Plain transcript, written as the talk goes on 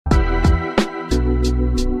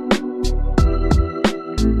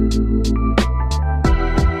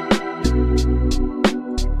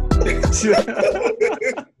Did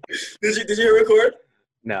you record?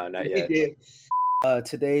 No, not yet.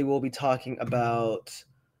 Today we'll be talking about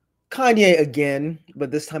Kanye again,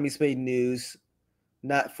 but this time he's made news,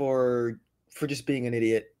 not for just being an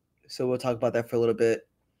idiot. So we'll talk about that for a little bit.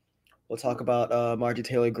 We'll talk about Marjorie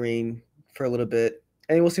Taylor Greene for a little bit,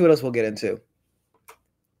 and we'll see what else we'll get into.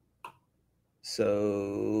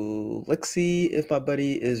 So let's see if my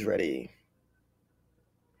buddy is ready.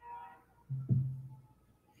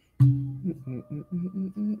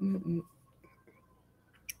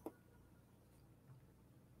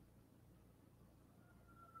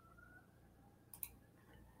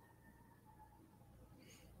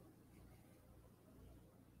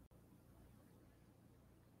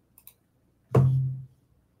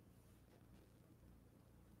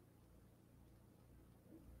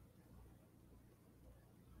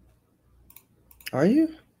 Are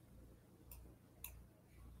you?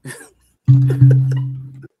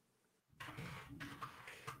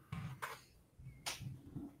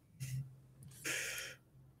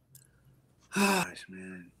 Gosh,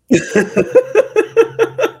 man.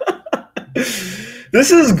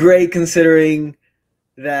 This is great considering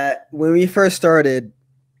that when we first started,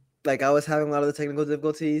 like I was having a lot of the technical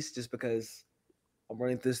difficulties just because I'm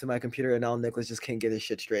running this through my computer and now Nicholas just can't get his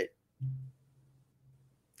shit straight.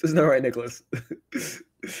 Isn't that right, Nicholas?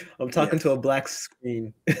 I'm talking to a black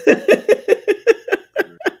screen.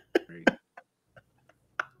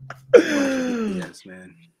 Yes,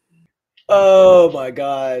 man. Oh my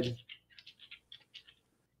God.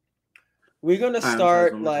 We're gonna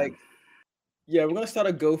start we're gonna start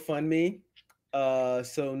a GoFundMe.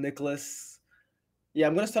 So Nicholas,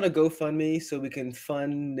 I'm gonna start a GoFundMe so we can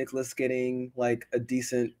fund Nicholas getting like a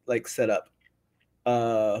decent like setup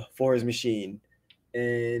for his machine.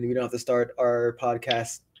 And we don't have to start our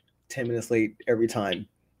podcast 10 minutes late every time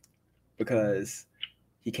because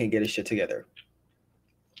he can't get his shit together.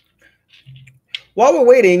 While we're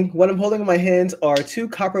waiting, what I'm holding in my hands are 2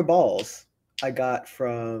 copper balls I got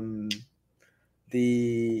from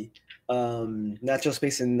the Natural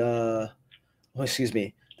Space in the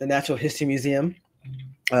Natural History Museum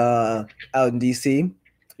out in DC.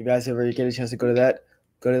 If you guys ever get a chance to go to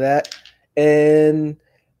that. And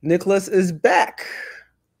Nicholas is back.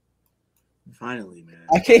 Finally, man.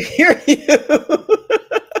 I can't hear you.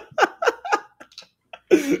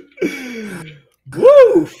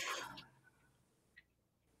 Woo!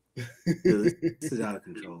 Dude, this is out of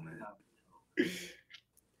control, man.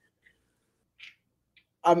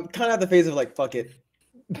 I'm kind of at the phase of like, fuck it.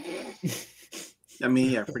 I mean,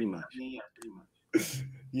 yeah, pretty much.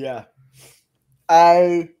 Yeah.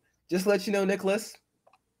 I just let you know, Nicholas,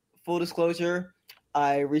 full disclosure,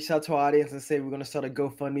 I reached out to our audience and said we're going to start a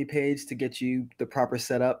GoFundMe page to get you the proper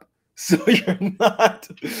setup. So you're not,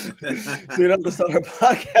 so you don't have to start our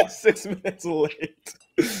podcast 6 minutes late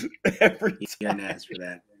every time. You gotta ask for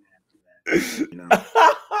that. You know.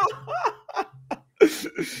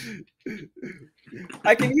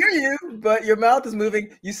 I can hear you, but your mouth is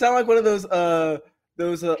moving. You sound like one of those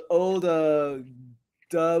old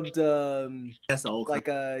dubbed That's the old like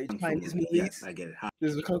Chinese movies. Yes, I get it.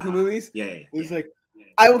 There's the Kung Fu movies. Yeah. It's like,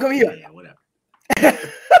 I will come here. Yeah, whatever.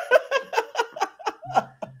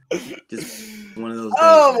 Just one of those.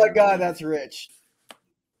 Oh my God, that's rich.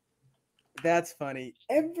 That's funny.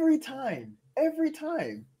 Every time.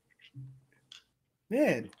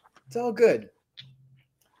 Man, it's all good.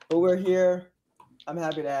 But we're here. I'm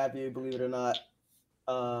happy to have you, believe it or not.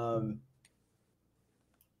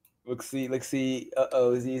 Let's see.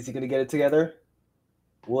 Is he gonna get it together?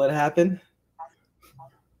 Will it happen?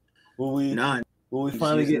 Will we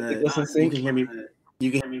finally get Nicholas in sync? You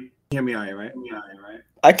can hear me all right?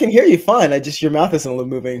 I can hear you fine. Your mouth isn't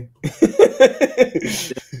moving.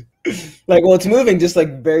 Like, well, it's moving, just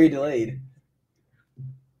like very delayed.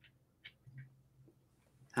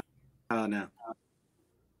 How now?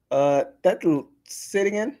 Say it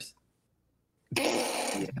again.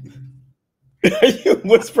 Yeah. Are you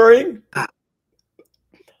whispering?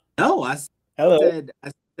 No, I Hello.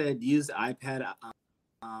 said use the iPad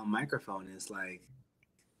microphone. It's like,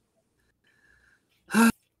 oh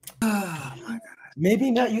my God.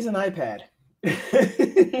 Maybe not use an iPad.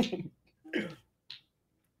 I'm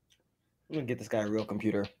gonna get this guy a real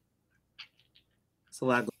computer. It's a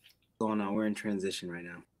lot going on. We're in transition right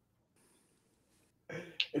now.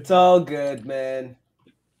 It's all good, man.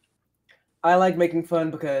 I like making fun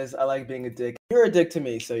because I like being a dick. You're a dick to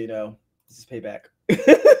me, so this is payback.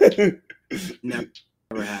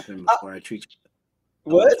 Never happened before. I treat you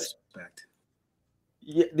with What? respect.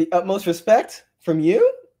 Yeah, the utmost respect from you?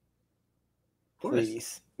 Of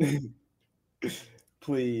course. Please.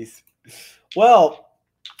 Please. Well,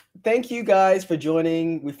 thank you guys for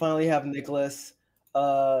joining. We finally have Nicholas.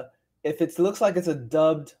 If it looks like it's a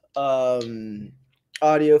dubbed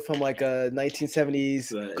audio from like a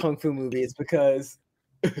 1970s kung fu movie, it's because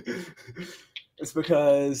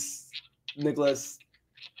Nicholas'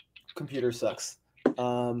 computer sucks. We're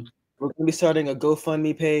gonna be starting a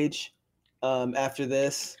GoFundMe page after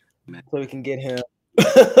this, so we can get him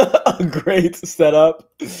a great setup.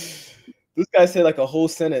 This guy said like a whole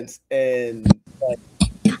sentence and like,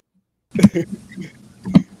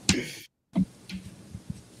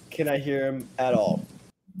 can I hear him at all?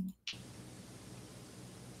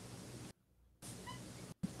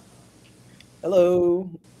 Hello.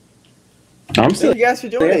 I'm still Thank you guys for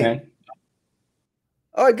joining. There, man.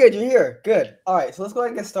 All right, good. You're here. Good. All right, so let's go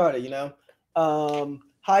ahead and get started.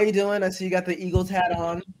 How you doing? I see you got the Eagles hat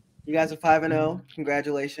on. You guys are 5-0.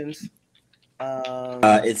 Congratulations.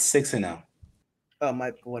 It's 6-0. Oh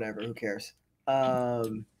my, whatever. Who cares?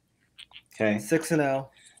 Okay. 6-0.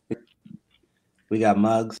 We got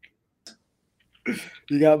mugs.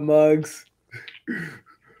 You got mugs.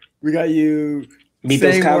 We got you beat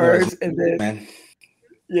those Cowboys, words and then man.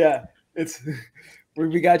 Yeah, it's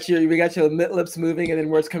we got your lips moving and then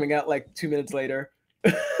words coming out like 2 minutes later.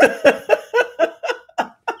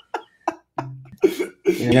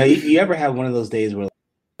 You ever have one of those days where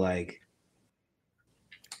like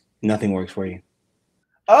nothing works for you?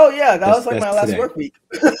 Oh yeah, that was like my last work week.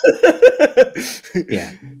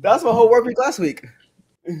 Yeah, that was my whole work week last week.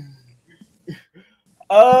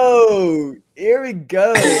 Oh, here we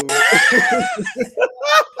go.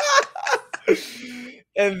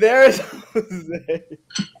 And there's Jose.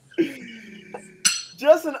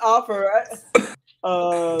 Just an offer.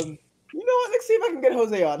 You know what? Let's see if I can get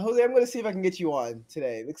Jose on. Jose, I'm going to see if I can get you on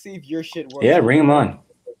today. Let's see if your shit works. Yeah, bring him on.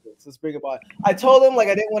 Let's bring him on. I told him like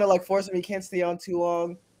I didn't want to like force him. He can't stay on too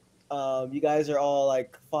long. You guys are all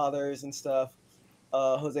like fathers and stuff.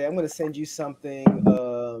 Jose, I'm going to send you something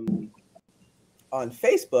on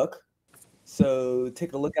Facebook. So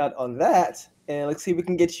take a look out on that. And let's see if we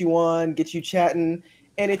can get you on, get you chatting.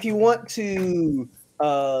 And if you want to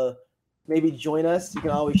maybe join us, you can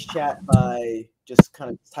always chat by just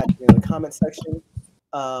kind of typing in the comment section.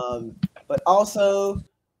 But also,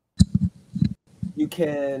 you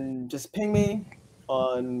can just ping me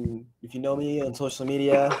on, if you know me, on social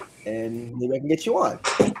media, and maybe I can get you on.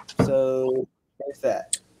 So there's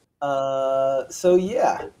that. So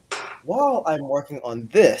yeah, while I'm working on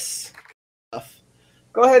this stuff,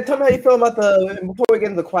 go ahead, tell me how you feel about before we get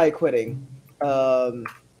into the quiet quitting. Tell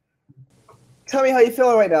me how you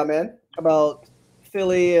feeling right now, man, about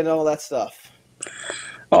Philly and all that stuff.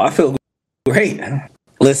 Oh, I feel great.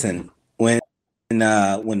 Listen, when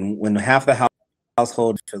half the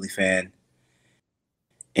household is Philly fan,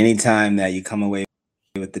 anytime that you come away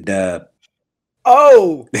with the dub.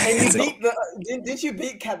 Oh, and you beat didn't you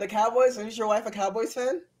beat the Cowboys? Is your wife a Cowboys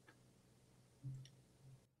fan?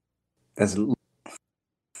 That's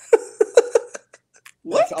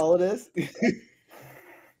That's all it is.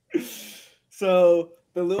 So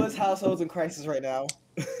the Lewis household's in crisis right now.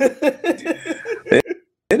 There's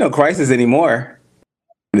no crisis anymore.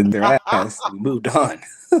 Their ass moved on.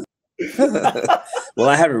 Well,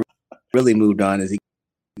 I haven't really moved on, as you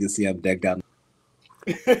can see. I'm decked out.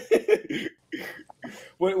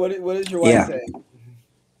 What is your wife saying?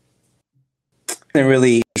 And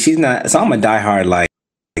really, she's not. So I'm a diehard like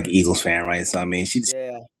Eagles fan, right? So I mean, she's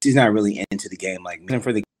not really into the game like me. And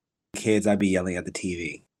for the kids, I'd be yelling at the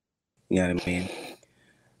TV. You know what I mean?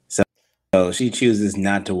 So she chooses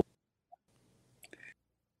not to.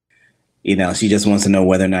 You know, she just wants to know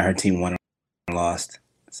whether or not her team won or lost.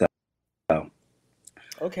 So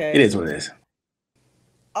okay, it is what it is.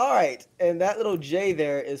 All right, and that little J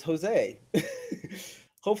there is Jose.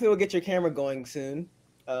 Hopefully, we'll get your camera going soon.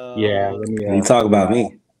 Yeah, you talk about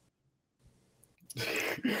me.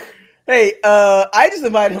 Hey, I just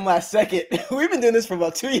invited him last second. We've been doing this for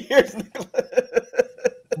about 2 years.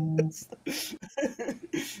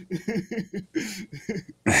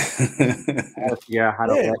 I figure out how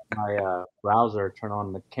to let my browser turn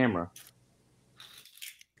on the camera.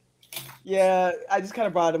 Yeah, I just kind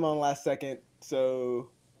of brought him on last second, so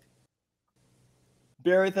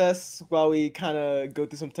bear with us while we kind of go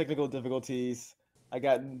through some technical difficulties. I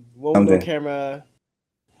got one more camera.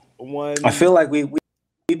 I feel like we've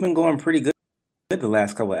been going pretty good the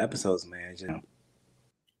last couple of episodes, man. You know.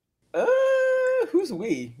 Who's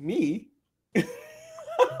we? Me?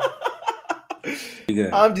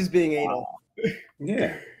 I'm just being anal.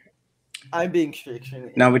 Yeah. I'm being strict.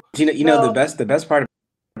 No, but you know the best part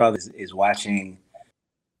about this is watching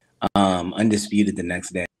Undisputed the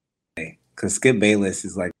next day, because Skip Bayless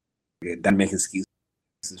is like that make excuse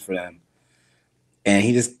for them, and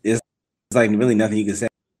he just it's like really nothing you can say.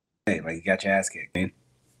 Like you got your ass kicked, man.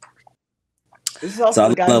 This is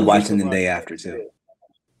also so I love watching the day after too.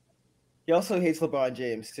 He also hates LeBron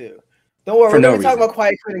James too. Don't worry, we're gonna be talking about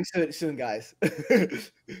quiet quitting soon, guys.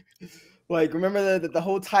 Like, remember the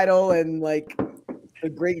whole title and like the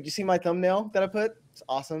great. Did you see my thumbnail that I put? It's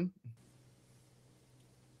awesome.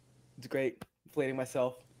 It's great. Inflating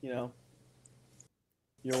myself, you know.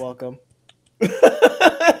 You're welcome.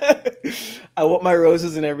 I want my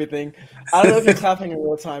roses and everything. I don't know if you're clapping in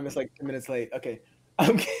real time. It's like 2 minutes late. Okay.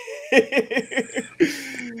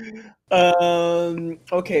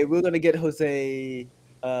 Okay, we're gonna get Jose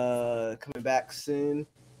coming back soon.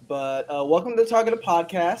 But welcome to the Targeted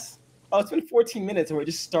Podcast. Oh, it's been 14 minutes and we're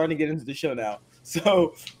just starting to get into the show now.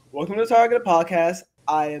 So welcome to the Targeted Podcast.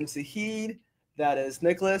 I am Sahid. That is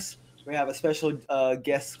Nicholas. We have a special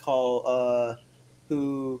guest called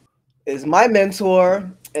who is my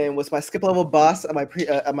mentor and was my skip level boss at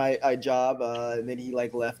my job. And then he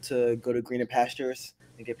like left to go to greener pastures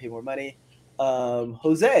and get paid more money.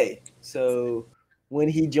 Jose. So when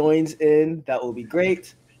he joins in, that will be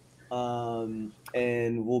great. And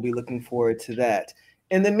we'll be looking forward to that.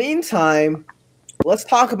 In the meantime, let's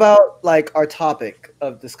talk about like our topic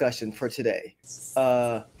of discussion for today.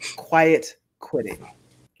 Quiet quitting,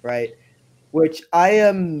 right? Which I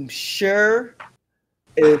am sure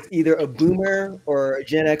is either a boomer or a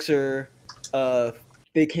Gen Xer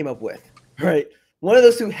they came up with, right? One of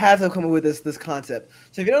those two has to come up with this concept.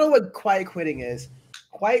 So if you don't know what quiet quitting is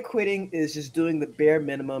just doing the bare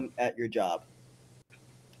minimum at your job.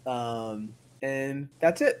 And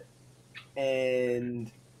that's it.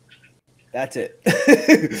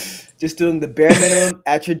 Just doing the bare minimum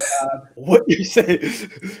at your job, what you're saying,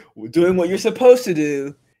 doing what you're supposed to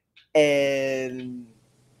do, and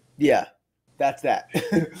yeah, that's that.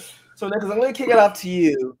 So Nicholas, I'm going to kick it off to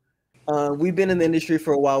you. We've been in the industry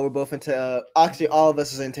for a while. We're both into actually all of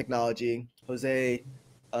us is in technology. Jose,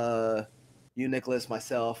 you, Nicholas,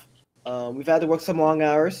 myself. We've had to work some long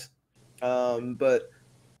hours, but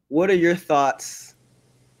what are your thoughts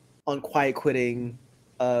on quiet quitting?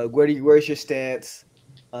 Where's your stance?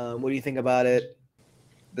 What do you think about it?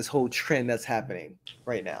 This whole trend that's happening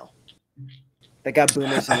right now that got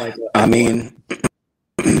boomers and like. I mean,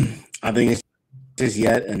 I think it's just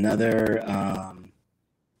yet another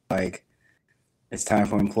like it's time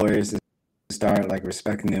for employers to start like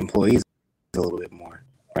respecting the employees a little bit more,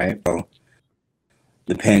 right? So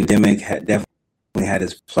the pandemic definitely had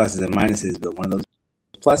its pluses and minuses, but one of those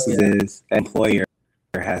pluses is the employer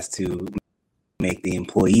has to make the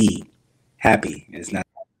employee happy. It's not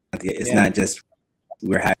just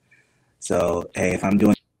we're happy. So hey, if I'm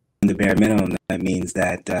doing the bare minimum, that means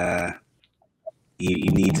that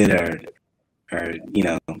you need it or you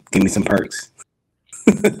know, give me some perks.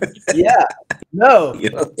 Yeah. No. You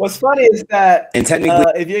know? What's funny is that and technically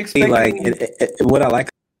if you expect like what I like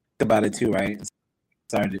about it too, right?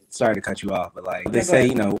 Sorry to cut you off, but like they say,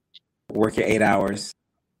 you know, work your 8 hours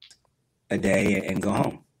a day and go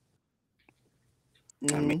home.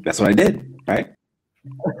 I mean, that's what I did, right?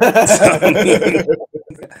 So, I mean,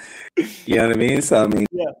 you know what I mean? So I mean,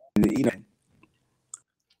 you know,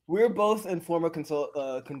 we're both in former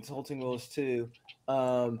consulting roles too,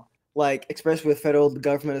 like especially with federal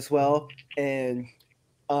government as well. And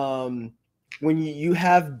when you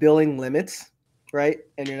have billing limits, right,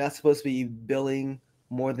 and you're not supposed to be billing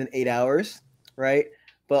more than 8 hours, right?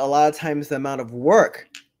 But a lot of times the amount of work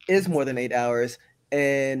is more than 8 hours,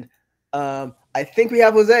 and I think we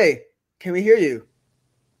have Jose. Can we hear you?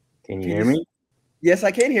 Can you hear me? Yes,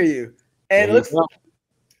 I can hear you. And it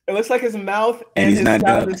looks like his mouth and his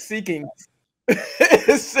sound is seeking.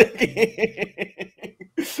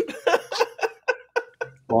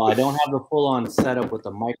 Well, I don't have the full-on setup with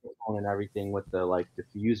the microphone and everything with the like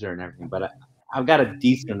diffuser and everything, but I've got a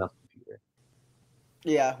decent enough computer.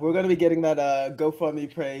 Yeah, we're gonna be getting that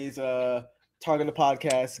GoFundMe praise Targeted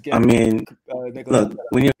Podcast. I mean, look,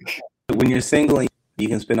 when you're single, you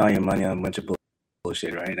can spend all your money on a bunch of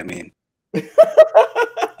bullshit, right? I mean, you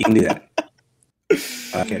can do that.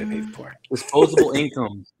 I can't pay for it. Disposable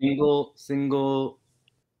income, single,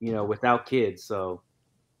 you know, without kids. So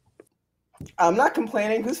I'm not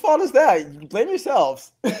complaining. Whose fault is that? You blame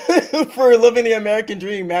yourselves for living the American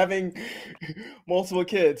dream, having multiple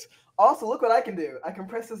kids. Also, look what I can do. I can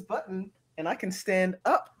press this button and I can stand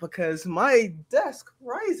up because my desk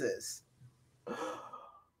rises.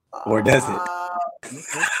 Or does it?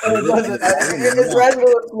 It doesn't. It's rising a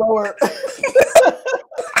little slower.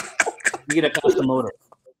 You get a custom motor.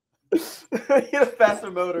 Get a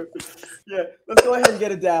faster motor. Yeah, let's go ahead and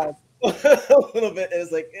get it down a little bit. And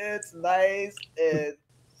it's like, it's nice and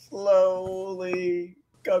slowly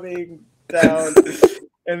coming down.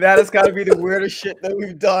 And that has got to be the weirdest shit that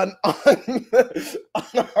we've done on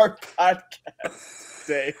our podcast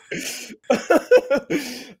today.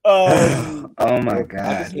 Oh my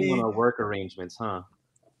God. You want our work arrangements, huh?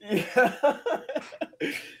 Yeah.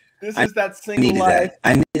 This is that single life.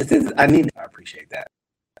 I appreciate that.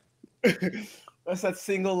 That's that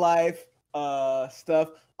single life stuff.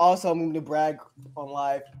 Also, I'm going to brag on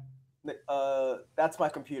live. That's my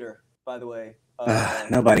computer, by the way.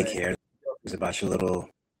 Nobody cares about your little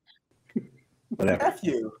whatever. F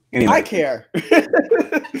you. Anyway. I care.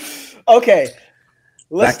 Okay,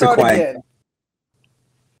 let's start again.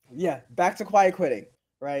 Yeah, back to quiet quitting,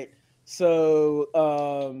 right? So,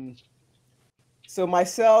 so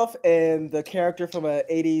myself and the character from an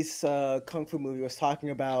 80s kung fu movie was talking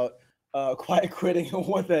about quiet quitting and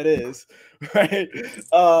what that is, right?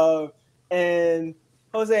 And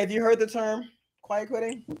Jose, have you heard the term quiet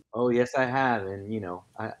quitting? Oh, yes, I have. And, you know,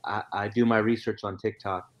 I do my research on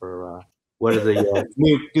TikTok for what are the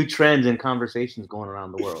new trends and conversations going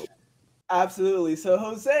around the world. Absolutely. So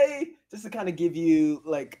Jose, just to kind of give you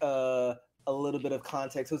like a little bit of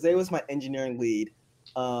context, Jose was my engineering lead.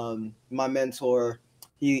 My mentor,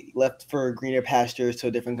 he left for greener pastures to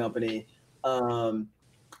a different company. And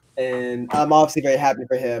I'm obviously very happy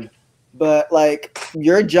for him. But like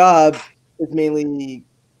your job is mainly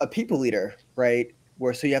a people leader, right?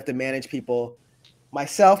 So you have to manage people.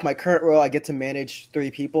 Myself, my current role, I get to manage 3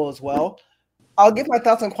 people as well. I'll give my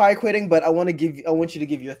thoughts on quiet quitting, but I want you to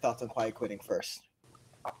give your thoughts on quiet quitting first.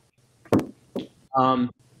 I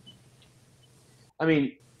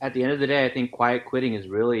mean, at the end of the day, I think quiet quitting is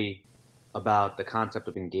really about the concept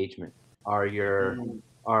of engagement. Are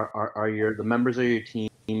the members of your team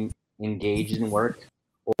engaged in work,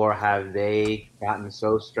 or have they gotten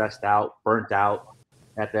so stressed out, burnt out,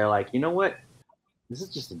 that they're like, you know what, this is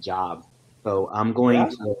just a job, so I'm going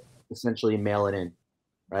to essentially mail it in,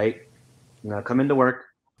 right? I'm gonna come into work,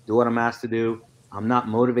 do what I'm asked to do. I'm not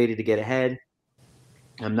motivated to get ahead.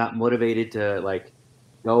 I'm not motivated to like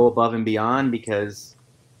go above and beyond because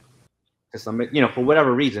some, you know, for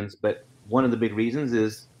whatever reasons. But one of the big reasons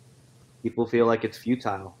is people feel like it's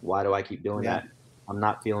futile. Why do I keep doing that? I'm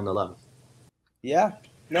not feeling the love. Yeah,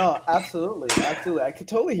 no, absolutely. I could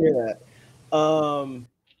totally hear that.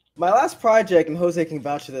 My last project, and Jose can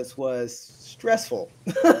vouch for this, was stressful,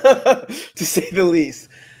 to say the least.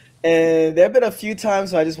 And there have been a few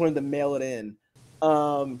times where I just wanted to mail it in.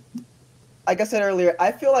 Like I said earlier,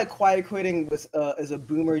 I feel like quiet quitting is a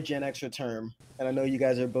boomer Gen Xer term. And I know you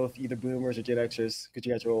guys are both either boomers or Gen Xers because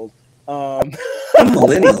you guys are old. I'm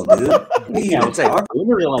millennial, dude. Yeah, it's like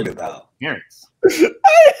boomer like about parents.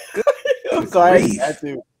 I'm sorry,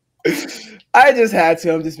 I just had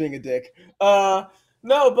to. I'm just being a dick. No,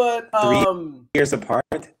 but 3 years apart.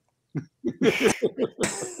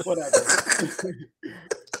 Whatever.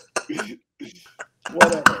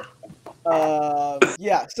 Whatever.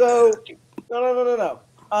 Yeah. So no.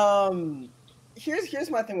 Here's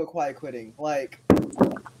my thing with quiet quitting. Like,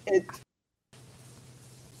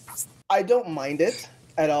 I don't mind it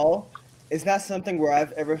at all. It's not something where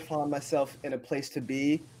I've ever found myself in a place to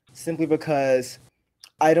be, simply because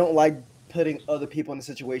I don't like putting other people in a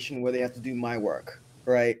situation where they have to do my work,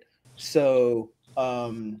 right? So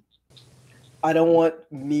I don't want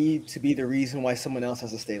me to be the reason why someone else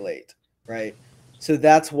has to stay late, right? So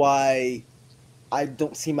that's why I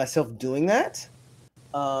don't see myself doing that.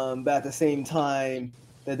 But at the same time,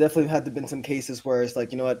 there definitely have to been some cases where it's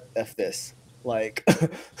like, you know what, F this. Like,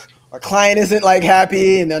 our client isn't like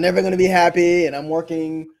happy and they're never going to be happy. And I'm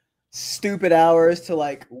working stupid hours to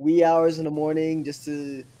like wee hours in the morning just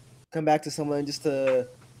to come back to someone just to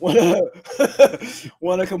want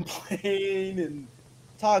to complain and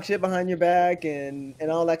talk shit behind your back and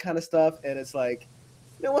all that kind of stuff. And it's like,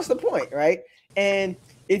 man, what's the point, right? And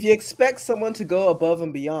if you expect someone to go above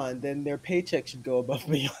and beyond, then their paycheck should go above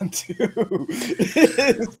and beyond too.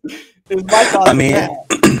 is my thought. I mean,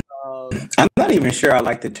 I'm not even sure I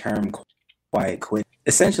like the term quiet quit.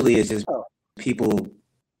 Essentially, it's just people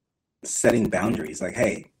setting boundaries. Like,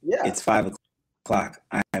 hey, it's 5 o'clock.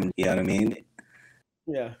 You know what I mean?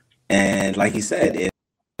 Yeah. And like you said,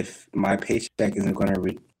 if my paycheck isn't going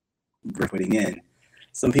to putting in,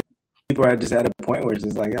 some people are just at a point where it's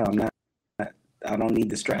just like, oh, I don't need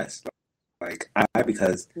the stress. Like,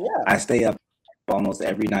 because I stay up almost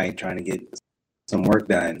every night trying to get some work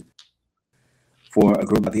done for a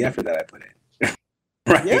group of the effort that I put in.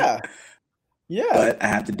 Right? Yeah. But I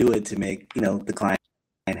have to do it to make, the client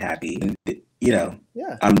happy. And, Yeah.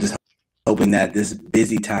 I'm just hoping that this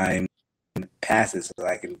busy time passes so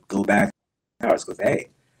I can go back to hours. Because, hey,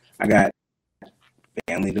 I got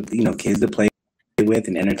family to, kids to play with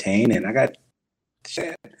and entertain, and I got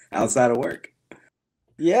shit outside of work.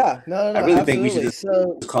 Yeah, no, I really absolutely. think we should just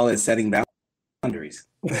call it setting boundaries.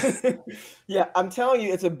 Yeah, I'm telling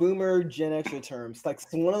you, it's a boomer Gen Xer term. It's like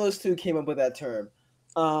one of those two came up with that term.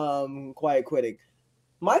 Quiet quitting.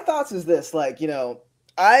 My thoughts is this, like,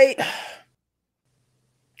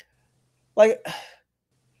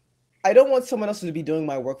 I don't want someone else to be doing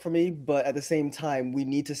my work for me, but at the same time, we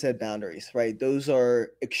need to set boundaries, right? Those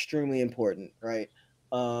are extremely important, right?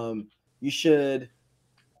 You should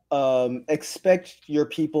expect your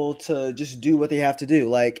people to just do what they have to do.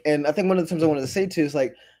 Like, and I think one of the things I wanted to say too is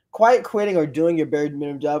like quiet quitting or doing your bare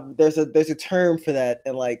minimum job. There's a term for that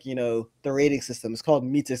in like, the rating system. It's called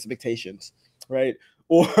meets expectations, right?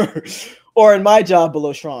 Or in my job,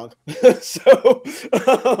 below strong.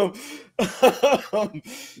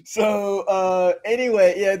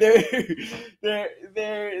 Anyway, yeah, they're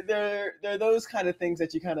those kind of things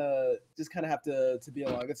that you kind of have to be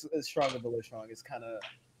along. It's strong and below strong. It's kind of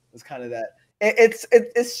that. It's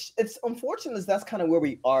unfortunate that's kind of where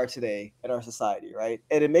we are today in our society, right?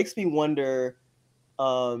 And it makes me wonder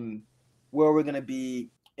where we're gonna be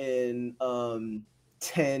in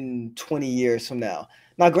 10, 20 years from now.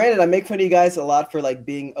 Now, granted, I make fun of you guys a lot for like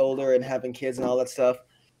being older and having kids and all that stuff.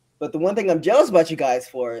 But the one thing I'm jealous about you guys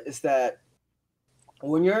for is that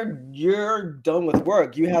when you're done with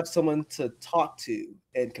work, you have someone to talk to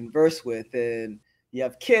and converse with, and you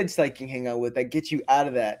have kids that you can hang out with that get you out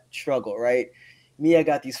of that struggle, right? Me, I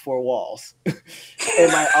got these four walls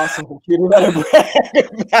and my awesome computer that I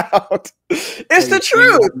brag about. It's the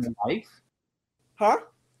truth. No life? Huh?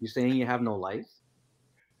 You saying you have no life?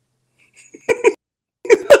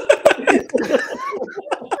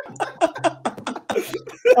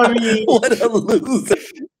 I mean, what a loser.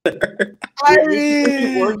 I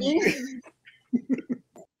mean, working.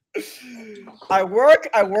 I work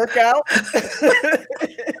out.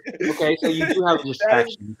 Okay, so you do have a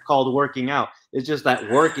distraction. It's called working out. It's just that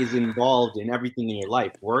work is involved in everything in your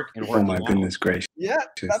life. Work and working out. Oh my goodness gracious. Yeah,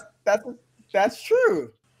 that's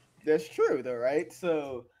true. That's true though, right?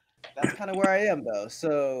 So that's kind of where I am though.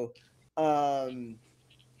 So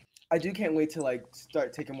I can't wait to like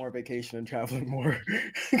start taking more vacation and traveling more.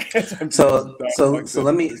 So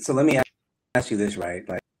let me ask you this, right?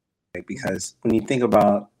 Like because when you think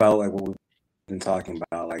about like what we've been talking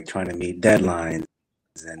about, like trying to meet deadlines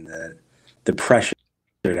and the pressure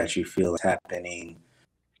that you feel is happening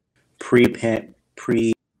pre-pandemic,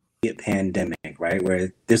 right?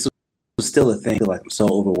 Where this was still a thing. I feel like I'm so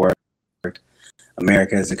overworked.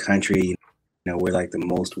 America as a country, we're like the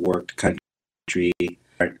most worked country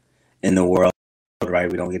in the world, right?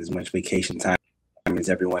 We don't get as much vacation time as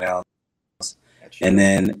everyone else. And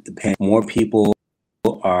then more people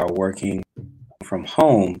are working from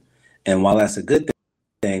home. And while that's a good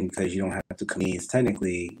thing because you don't have to commute,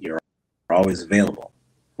 technically you're always available,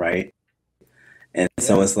 right? And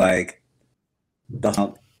so it's like the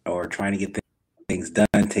hump or trying to get things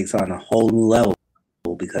done takes on a whole new level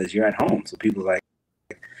because you're at home. So people are like,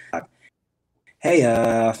 hey,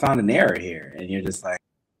 I found an error here. And you're just like,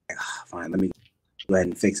 fine, let me go ahead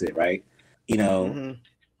and fix it, right? We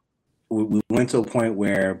went to a point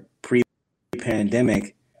where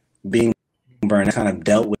pre-pandemic being burned out kind of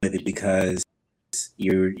dealt with it because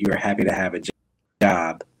you're happy to have a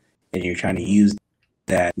job and you're trying to use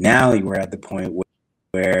that. Now you were at the point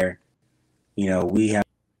where we have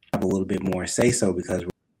a little bit more say so because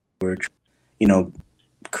we're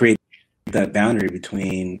creating that boundary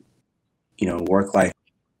between work life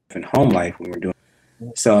and home life when we're doing.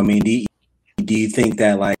 So I mean, do you think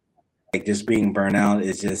that like just being burnt out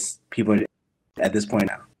is just people at this point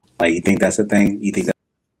now? Like, you think that's a thing? You think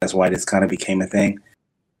that's why this kind of became a thing,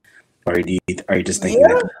 or are you just thinking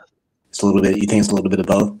that it's a little bit? You think it's a little bit of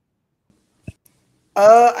both?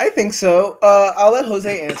 I think so. I'll let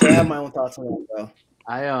Jose answer. I have my own thoughts on that though.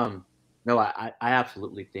 I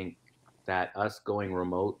absolutely think that us going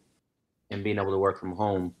remote and being able to work from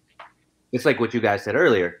home, it's like what you guys said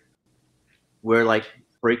earlier. We're like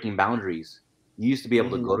breaking boundaries. You used to be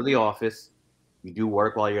able to go to the office, you do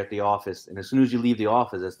work while you're at the office, and as soon as you leave the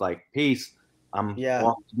office, it's like, peace. I'm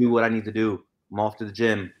off to do what I need to do. I'm off to the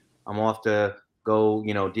gym. I'm off to go,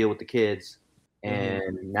 deal with the kids.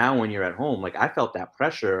 And now when you're at home, like I felt that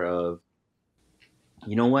pressure of,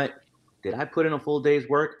 you know what? Did I put in a full day's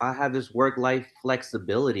work? I have this work-life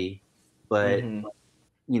flexibility, but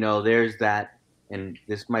there's that, and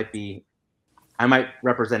this might be, I might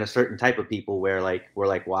represent a certain type of people where like we're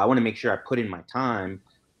like, well, I want to make sure I put in my time,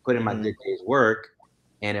 put in my good day's work,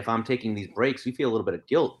 and if I'm taking these breaks, you feel a little bit of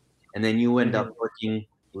guilt, and then you end up working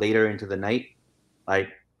later into the night, like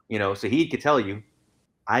Saheed could tell you,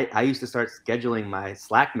 I used to start scheduling my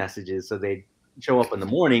Slack messages so they'd show up in the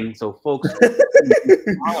morning, so folks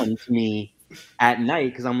calling to me at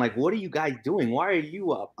night because I'm like, what are you guys doing? Why are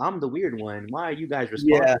you up? I'm the weird one. Why are you guys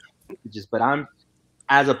responding to messages? But I'm,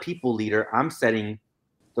 as a people leader, I'm setting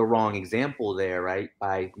the wrong example there, right?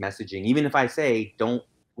 By messaging. Even if I say don't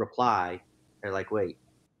reply, they're like, wait,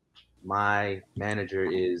 my manager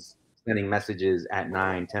is sending messages at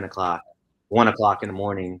 9, 10 o'clock, 1 o'clock in the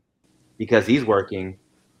morning because he's working.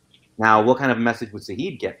 Now, what kind of message would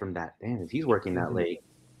Saheed get from that? Damn, if he's working that late,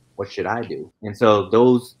 what should I do? And so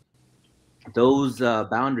those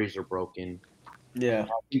boundaries are broken. Yeah. I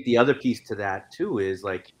think the other piece to that too is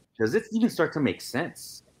like, does it even start to make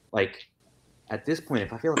sense? Like at this point,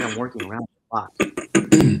 if I feel like I'm working around the clock,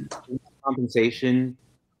 compensation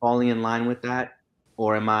falling in line with that,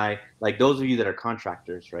 or am I like those of you that are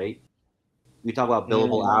contractors, right? We talk about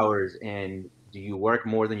billable hours, and do you work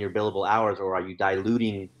more than your billable hours, or are you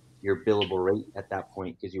diluting your billable rate at that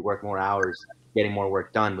point because you work more hours, getting more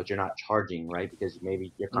work done, but you're not charging, right? Because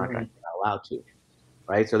maybe your contract is not allowed to,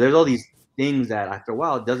 right? So there's all these things that after a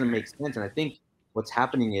while it doesn't make sense, and I think what's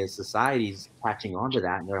happening is society's catching on to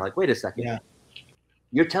that, and they're like, wait a second,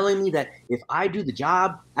 you're telling me that if I do the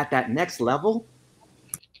job at that next level,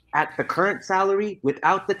 at the current salary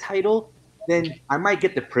without the title, then I might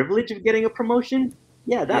get the privilege of getting a promotion.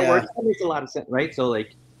 Yeah, that works. That makes a lot of sense, right? So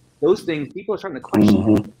like those things, people are starting to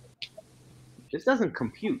question. This doesn't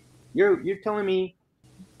compute. You're telling me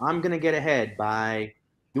I'm gonna get ahead by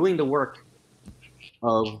doing the work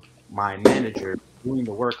of my manager, doing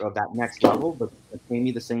the work of that next level, but pay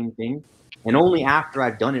me the same thing. And only after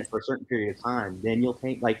I've done it for a certain period of time, then you'll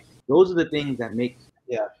pay. Like those are the things that make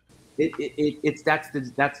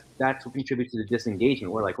that's what contributes to the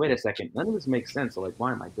disengagement. We're like, wait a second, none of this makes sense. So like,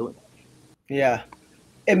 why am I doing it? Yeah,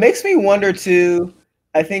 it makes me wonder too.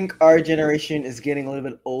 I think our generation is getting a little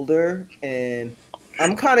bit older, and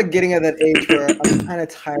I'm kind of getting at that age where I'm kind of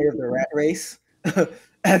tired of the rat race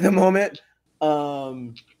at the moment.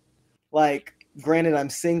 Like, granted, I'm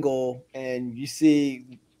single, and you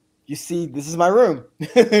see, this is my room,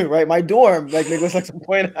 right? My dorm, like Nicholas likes to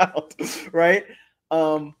point out, right?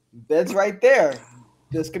 Bed's right there.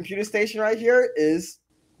 This computer station right here is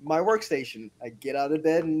my workstation. I get out of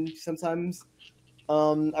bed and sometimes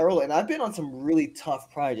I roll it. And I've been on some really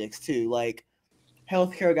tough projects too, like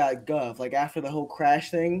healthcare.gov. Like after the whole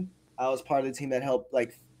crash thing, I was part of the team that helped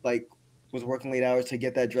like was working late hours to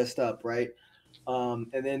get that dressed up, right?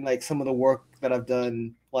 And then like some of the work that I've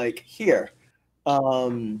done like here at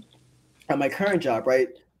my current job, right?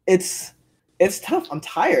 It's tough. I'm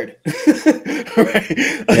tired. Right?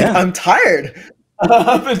 Like, I'm tired.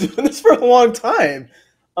 I've been doing this for a long time.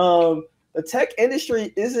 The tech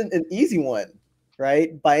industry isn't an easy one,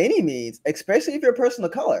 right? By any means, especially if you're a person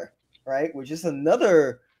of color, right? Which is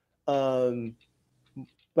another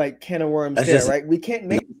like can of worms there, right? We can't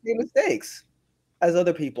make the same mistakes as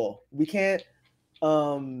other people. We can't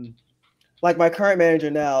like my current manager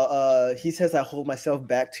now, he says I hold myself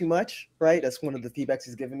back too much, right? That's one of the feedbacks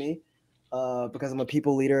he's given me. Because I'm a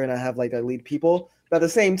people leader and I have like I lead people. But at the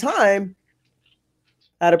same time,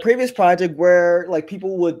 I had a previous project where like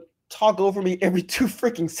people would talk over me every 2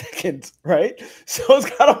 freaking seconds, right? So it's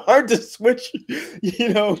kind of hard to switch,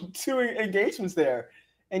 two engagements there.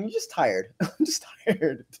 And you're just tired. I'm just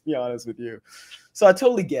tired, to be honest with you. So I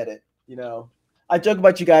totally get it. I joke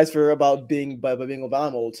about you guys about being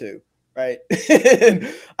I'm old too, right?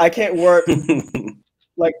 I can't work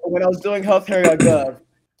like when I was doing healthcare.gov.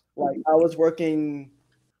 Like I was working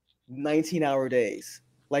 19-hour days.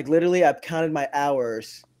 Like literally, I've counted my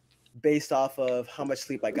hours based off of how much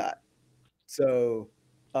sleep I got. So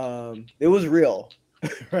it was real,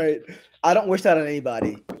 right? I don't wish that on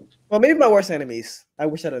anybody. Well, maybe my worst enemies. I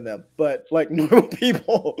wish that on them. But like normal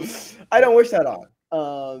people, I don't wish that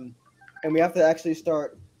on. And we have to actually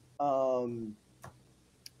start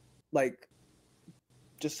like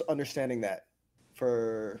just understanding that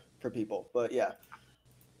for people. But yeah.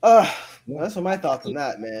 That's what my thoughts on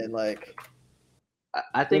that, man. Like,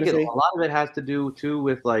 I think a lot of it has to do too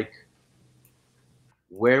with like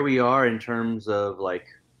where we are in terms of like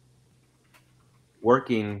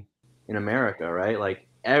working in America, right? Like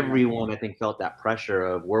everyone, I think, felt that pressure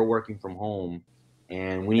of we're working from home,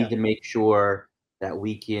 and we need to make sure that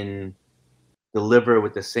we can deliver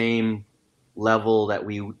with the same level that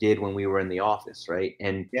we did when we were in the office, right?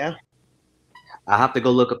 And I have to go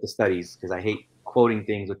look up the studies because I hate quoting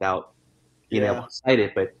things without being able to cite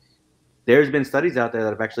it, but there's been studies out there that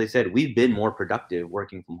have actually said we've been more productive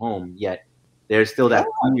working from home, yet there's still that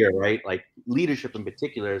fear, right? Like leadership in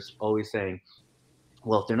particular is always saying,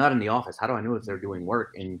 well, if they're not in the office, how do I know if they're doing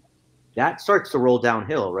work? And that starts to roll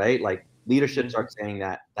downhill, right? Like leadership starts saying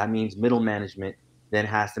that. That means middle management then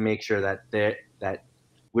has to make sure that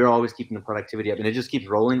we're always keeping the productivity up, and it just keeps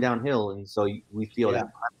rolling downhill. And so we feel that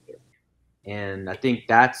pressure. And I think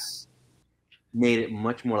that's made it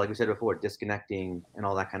much more, like we said before, disconnecting and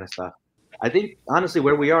all that kind of stuff. I think honestly,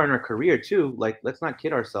 where we are in our career too, like let's not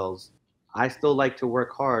kid ourselves. I still like to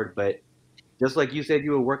work hard, but just like you said,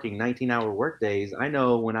 you were working 19-hour work days. I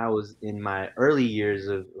know when I was in my early years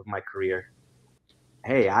of my career,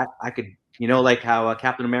 hey, I could, like how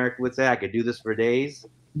Captain America would say, I could do this for days.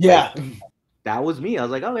 Yeah. Like, that was me. I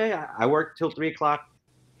was like, okay, I worked till 3:00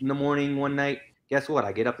 in the morning one night. Guess what?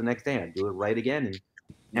 I get up the next day and I do it right again.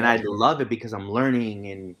 And I love it because I'm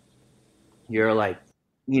learning, and you're like,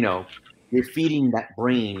 you're feeding that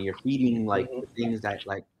brain. You're feeding like the things that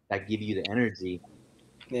give you the energy.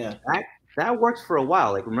 Yeah. That works for a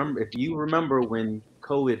while. Like if you remember when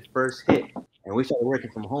COVID first hit and we started working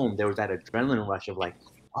from home, there was that adrenaline rush of like,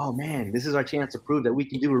 oh man, this is our chance to prove that we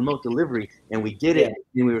can do remote delivery. And we did it,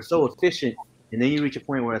 and we were so efficient. And then you reach a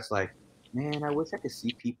point where it's like, man, I wish I could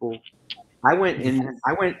see people. I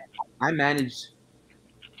managed,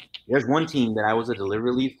 there's one team that I was a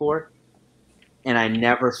delivery lead for, and I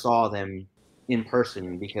never saw them in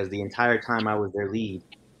person because the entire time I was their lead,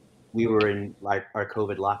 we were in like our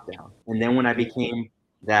COVID lockdown. And then when I became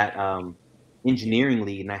that engineering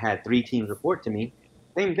lead and I had 3 teams report to me,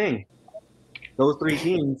 same thing. Those 3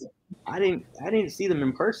 teams, I didn't see them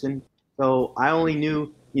in person. So I only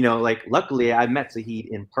knew, like luckily I met Saheed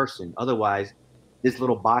in person. Otherwise, this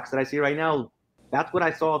little box that I see right now, that's what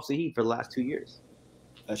I saw of Saheed for the last 2 years.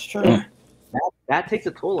 That's true. That takes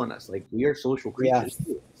a toll on us. Like we are social creatures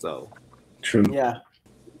too. So true. Yeah.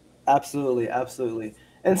 Absolutely.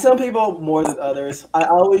 And some people more than others. I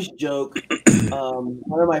always joke.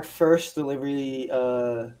 One of my first delivery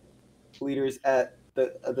leaders at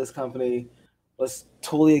this company was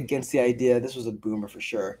totally against the idea. This was a boomer for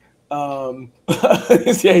sure.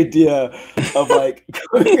 It's the idea of like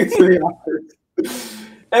going to the office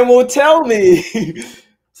and will tell me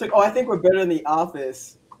it's like, oh, I think we're better in the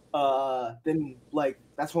office than like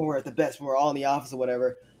that's when we're at the best, when we're all in the office or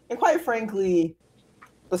whatever. And quite frankly,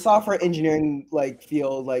 the software engineering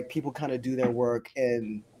field, people kind of do their work,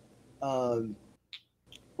 and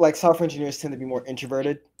software engineers tend to be more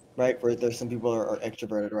introverted, right? Where there's some people are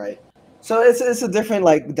extroverted, right? So it's a different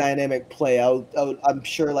dynamic play. I'm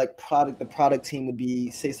sure the product team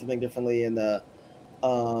would say something differently, and the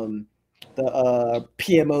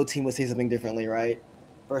PMO team would say something differently, right?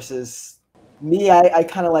 Versus me, I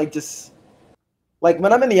kind of just.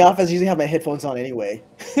 When I'm in the office, I usually have my headphones on anyway.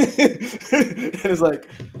 And it's like,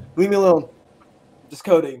 leave me alone. Just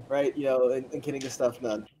coding, right? And getting this stuff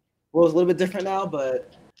done. Well, it's a little bit different now,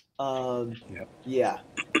 but yeah.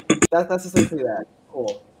 That's essentially that.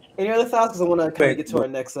 Cool. Any other thoughts? Because I want to kind of get to our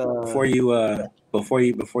next. Before you go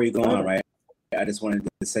on, right? I just wanted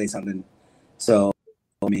to say something. So,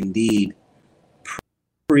 indeed,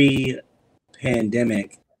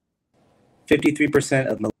 pre-pandemic, 53%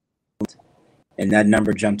 of and that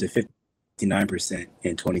number jumped to 59%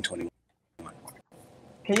 in 2021.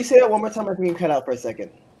 Can you say that one more time? I think you cut out for a second.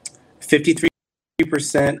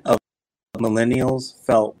 53% of millennials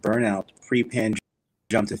felt burnout pre-pandemic,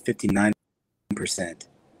 jumped to 59%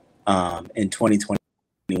 in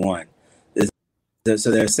 2021.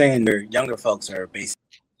 So they're saying their younger folks are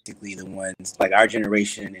basically the ones, like our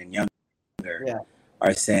generation and younger,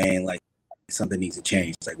 are saying something needs to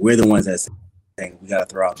change. It's we're the ones that are saying we got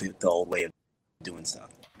to throw out the old way of doing stuff.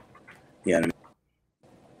 Yeah,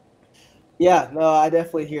 no, I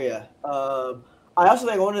definitely hear you. I also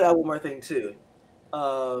think I wanted to add one more thing too.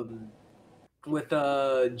 With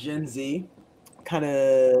Gen Z kind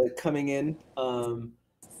of coming in,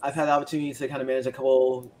 I've had the opportunity to kind of manage a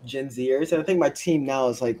couple Gen Zers, and I think my team now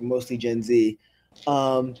is mostly Gen Z.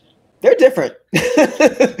 They're different.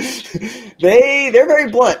 They're very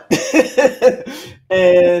blunt,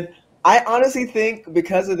 and I honestly think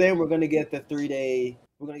because of them, we're going to get the 4-day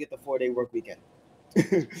work weekend.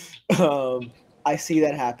 I see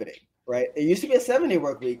that happening, right? It used to be a 7-day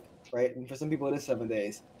work week, right? And for some people, it is 7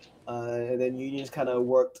 days. And then unions kind of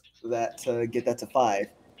worked that to get that to 5.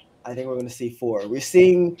 I think we're going to see 4. We're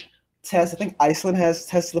seeing tests. I think Iceland has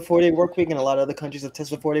tested the 4-day work week, and a lot of other countries have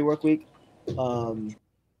tested the 4-day work week.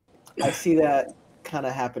 I see that kind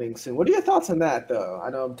of happening soon. What are your thoughts on that, though? I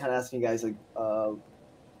know I'm kind of asking you guys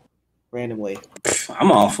randomly.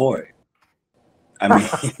 I'm all for it. I mean,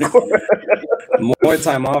 more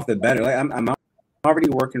time off, the better. I'm already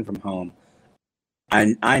working from home.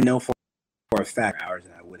 I know for a fact hours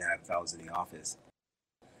that I would have if I was in the office.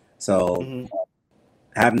 So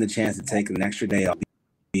having the chance to take an extra day off,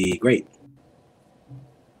 be great.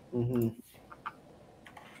 Mm-hmm.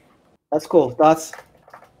 That's cool. Thoughts?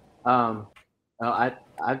 I'm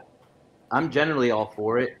generally all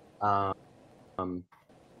for it. I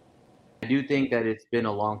do think that it's been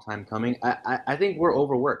a long time coming. I think we're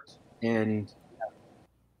overworked, and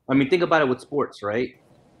I mean, think about it with sports, right?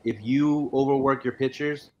 If you overwork your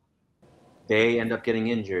pitchers, they end up getting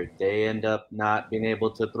injured. They end up not being able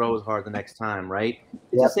to throw as hard the next time, right?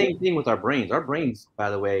 It's the same thing with our brains. Our brains, by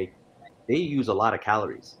the way, they use a lot of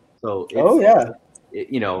calories. So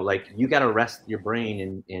you know, like you got to rest your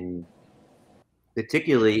brain in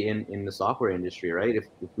particularly in the software industry, right? If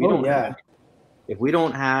we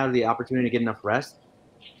don't have the opportunity to get enough rest,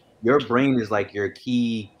 your brain is like your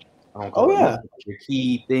key. I don't call it your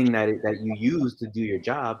key thing that you use to do your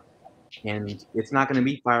job, and it's not going to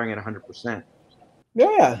be firing at 100%.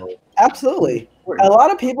 Yeah, absolutely. A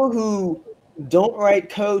lot of people who don't write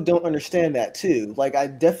code don't understand that too. Like, I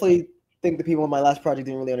definitely think the people in my last project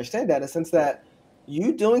didn't really understand that in the sense that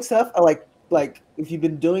you doing stuff like if you've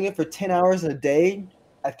been doing it for 10 hours a day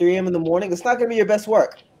at 3 a.m. in the morning, it's not going to be your best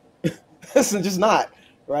work. It's just not,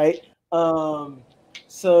 right?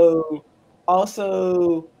 So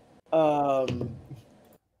also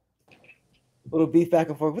little beef back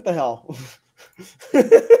and forth. What the hell?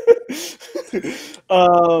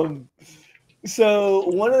 So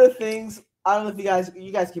one of the things, I don't know if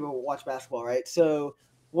you guys keep watch basketball, right? So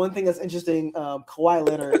one thing that's interesting, Kawhi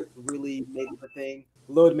Leonard really made it a thing.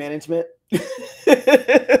 Load management.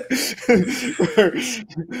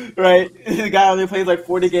 Right? The guy only plays like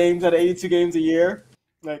 40 games out of 82 games a year.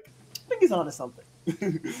 Like, I think he's onto something.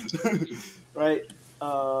 Right?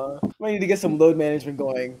 We need to get some load management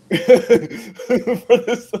going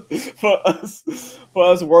for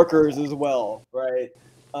us workers as well, right?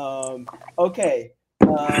 Okay.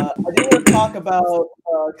 I do want to talk about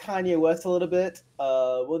Kanye West a little bit.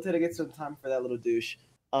 We'll try to get some time for that little douche.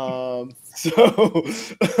 Kanye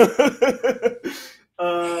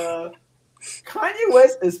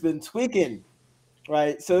West has been tweaking,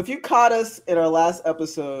 right? So if you caught us in our last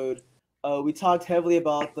episode, we talked heavily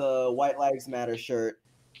about the White Lives Matter shirt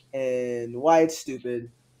and why it's stupid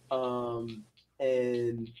and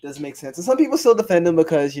doesn't make sense. And some people still defend him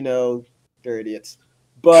because, you know, they're idiots.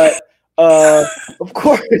 But of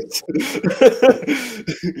course,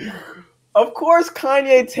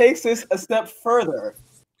 Kanye takes this a step further,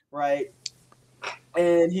 right?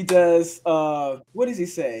 And he does, what does he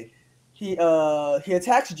say? He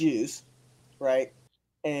attacks Jews, right?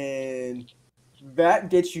 And that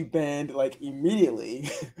gets you banned like immediately,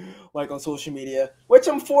 like on social media, which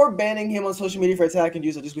I'm for banning him on social media for attacking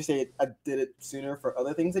Jews. I just wish I did it sooner for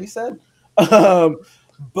other things that he said.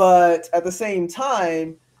 But at the same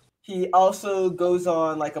time, he also goes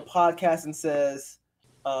on like a podcast and says,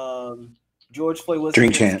 George Floyd was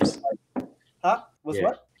Drink Champs. Huh?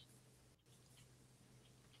 What?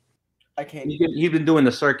 I can't. He's been doing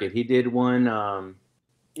the circuit. He did one.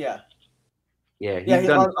 He's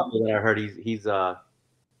done something that I heard. He's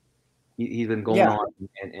been going on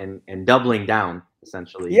and doubling down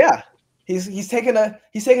essentially. Yeah, he's taking a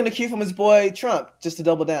cue from his boy Trump just to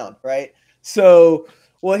double down, right? So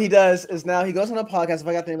what he does is now he goes on a podcast. If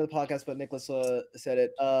I got the name of the podcast, but Nicholas said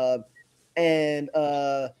it, and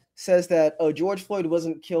says that George Floyd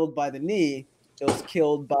wasn't killed by the knee; it was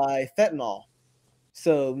killed by fentanyl.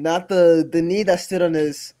 So not the knee that stood on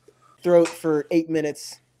his throat for 8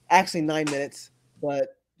 minutes, actually 9 minutes,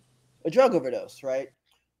 but a drug overdose, right?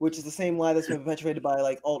 Which is the same lie that's been perpetuated by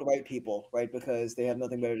like alt-right people, right? Because they have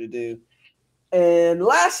nothing better to do. And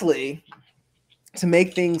lastly, to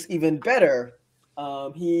make things even better,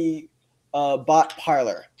 he bought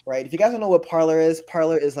Parler, right? If you guys don't know what Parler is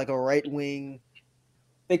like a right-wing.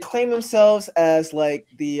 They claim themselves as like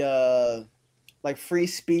the like free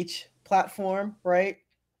speech platform, right?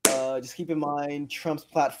 Just keep in mind, Trump's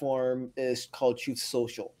platform is called Truth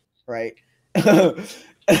Social, right?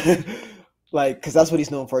 Like, because that's what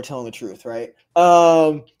he's known for, telling the truth, right?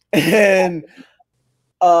 And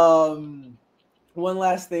one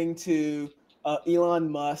last thing too,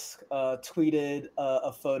 Elon Musk tweeted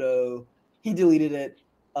a photo. He deleted it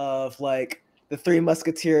of like the Three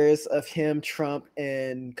Musketeers of him, Trump,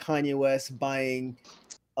 and Kanye West buying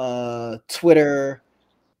Twitter,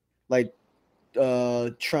 like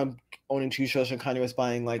Trump owning Truth Social and Kanye West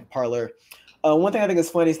buying like Parler. One thing I think is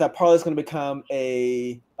funny is that Parler is going to become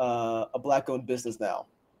a black-owned business now,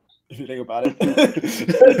 if you think about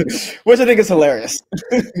it, which I think is hilarious.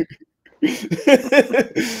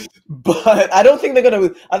 But I don't think they're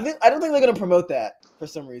gonna. I don't think they're gonna promote that for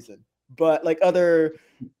some reason. But like other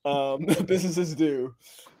businesses do.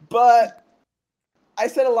 But I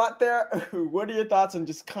said a lot there. What are your thoughts on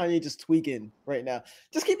just Kanye just tweaking right now?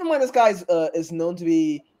 Just keep in mind, this guy's is known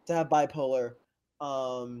to have bipolar.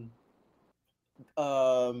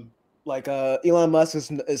 Like Elon Musk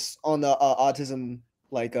is on the autism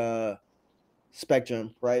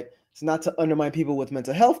spectrum, right? It's not to undermine people with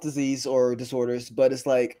mental health disease or disorders, but it's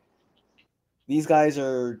like these guys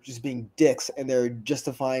are just being dicks, and they're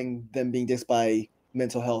justifying them being dicks by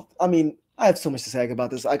mental health. I mean, I have so much to say about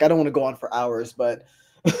this. Like, I don't want to go on for hours, but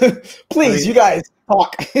please, you guys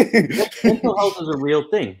talk. Mental health is a real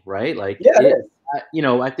thing, right? Like, yeah,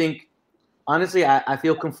 I think honestly, I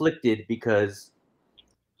feel conflicted because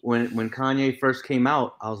when Kanye first came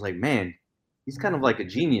out, I was like, man, he's kind of like a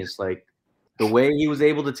genius. Like the way he was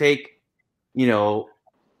able to take,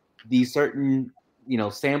 these certain,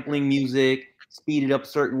 sampling music, speed it up a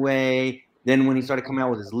certain way. Then when he started coming out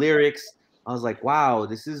with his lyrics, I was like, wow,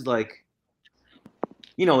 this is like,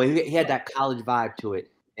 he had that college vibe to it.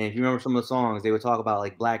 And if you remember some of the songs, they would talk about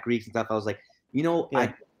like Black Greeks and stuff. I was like,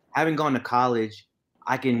 I haven't gone to college.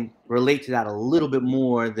 I can relate to that a little bit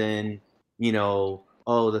more than, the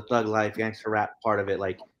thug life, gangster rap part of it.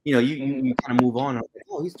 Like, you kind of move on. Like,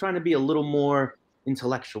 oh, he's trying to be a little more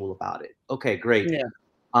intellectual about it. Okay, great. Yeah.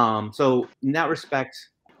 So in that respect,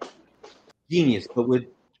 genius. But with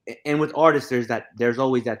artists, there's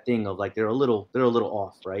always that thing of like they're a little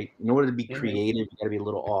off, right? In order to be creative, you got to be a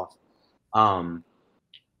little off.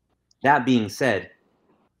 That being said,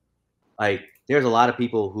 like there's a lot of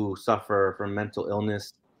people who suffer from mental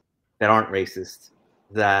illness that aren't racist,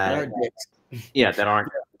 that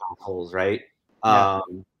aren't assholes, right? Yeah.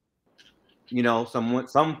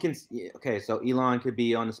 Some can. Okay, so Elon could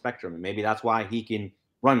be on the spectrum, and maybe that's why he can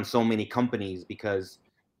run so many companies, because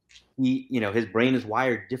his brain is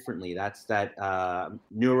wired differently. That's that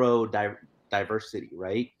neurodiversity,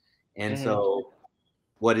 right? And so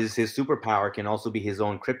what is his superpower can also be his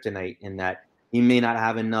own kryptonite, in that he may not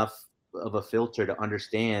have enough of a filter to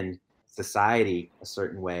understand society a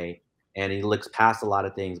certain way, and he looks past a lot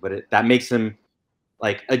of things, but that makes him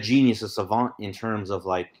like a genius, a savant in terms of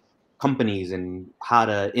like companies and how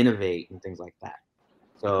to innovate and things like that.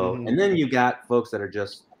 So, and then you got folks that are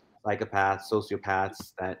just psychopaths,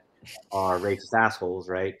 sociopaths, that are racist assholes,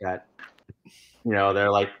 right? That,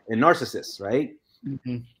 they're like narcissists, right?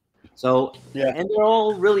 So, and they're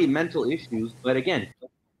all really mental issues. But again,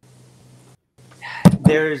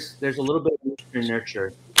 there's a little bit of nurture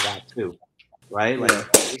to that too, right? Like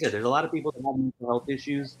I said, there's a lot of people that have mental health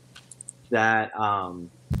issues that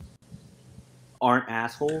aren't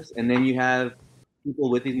assholes, and then you have people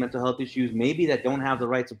with these mental health issues maybe that don't have the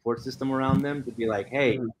right support system around them to be like,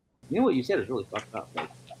 hey, you know what you said is really fucked up. Like,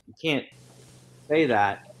 you can't say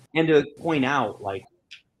that, and to point out like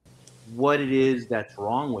what it is that's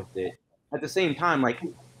wrong with it. At the same time, like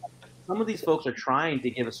some of these folks are trying to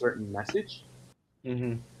give a certain message,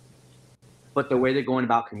 but the way they're going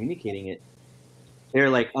about communicating it, they're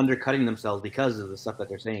like undercutting themselves because of the stuff that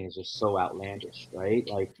they're saying is just so outlandish, right?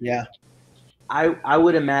 Like, I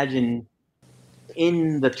would imagine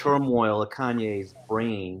in the turmoil of Kanye's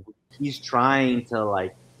brain, he's trying to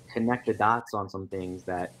like connect the dots on some things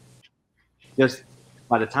that just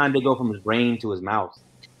by the time they go from his brain to his mouth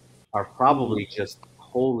are probably just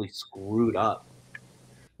totally screwed up.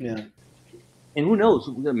 Yeah. And who knows?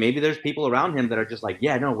 Maybe there's people around him that are just like,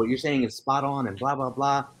 yeah, no, what you're saying is spot on and blah, blah,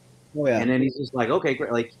 blah. Oh, yeah. And then he's just like, okay,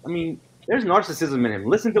 great. Like, I mean, there's narcissism in him.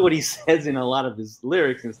 Listen to what he says in a lot of his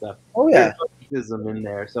lyrics and stuff. Oh, yeah. There's narcissism in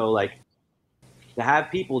there. So, like, to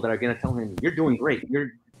have people that are going to tell him, you're doing great.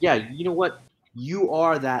 You know what? You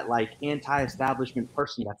are that, like, anti-establishment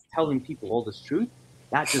person that's telling people all this truth.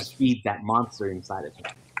 That just feeds that monster inside of him.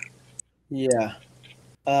 Yeah.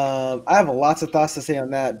 I have lots of thoughts to say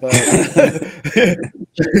on that, but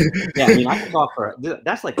yeah, I mean, I can talk for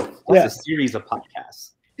that's a series of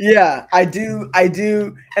podcasts. Yeah, I do, and I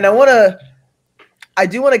do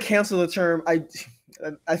want to cancel the term.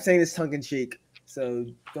 I'm saying this tongue in cheek, so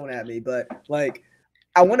don't at me, but like,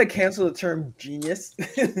 I want to cancel the term genius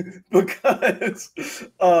because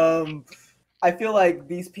I feel like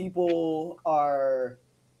these people are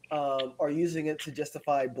using it to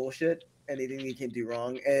justify bullshit. Anything you can do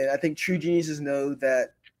wrong, and I think true geniuses know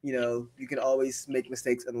that you can always make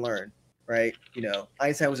mistakes and learn, right?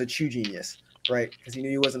 Einstein was a true genius, right? Because he knew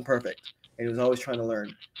he wasn't perfect and he was always trying to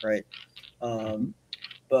learn, right?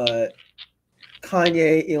 But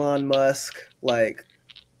Kanye, Elon Musk, like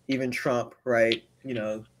even Trump, right?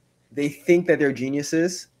 They think that they're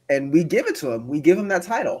geniuses, and we give it to them. We give them that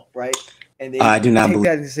title, right? And they I do not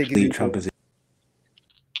take believe Trump is.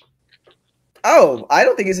 Oh, I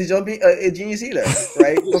don't think he's a genius either,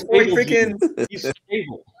 right? Before he freaking, he's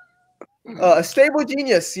stable. A stable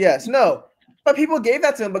genius, yes. No. But people gave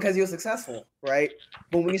that to him because he was successful, right?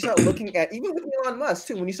 But when you start looking at, even with Elon Musk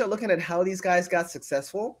too, when you start looking at how these guys got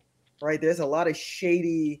successful, right? There's a lot of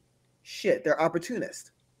shady shit. They're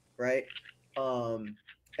opportunists, right?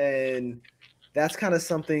 And that's kind of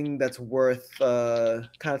something that's worth kind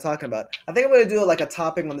of talking about. I think I'm going to do like a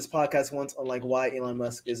topic on this podcast once on like why Elon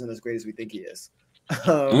Musk isn't as great as we think he is.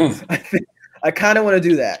 I kind of want to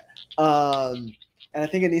do that. And I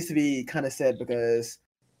think it needs to be kind of said because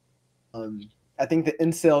I think the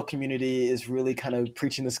incel community is really kind of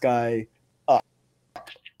preaching this guy up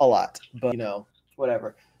a lot. But, you know,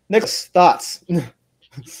 whatever. Nick's thoughts?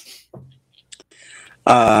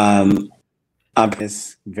 I'm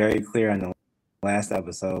just very clear on the last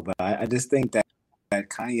episode, but I just think that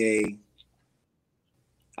Kanye,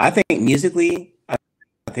 I think musically, I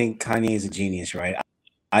think Kanye is a genius, right?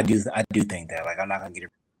 I do think that. Like, I'm not gonna get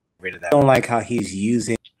rid of that. I don't like how he's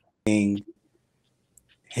using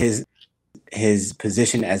his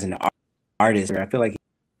position as an artist. I feel like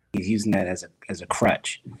he's using that as a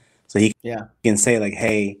crutch, so he can say like,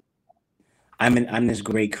 "Hey, I'm this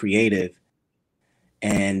great creative,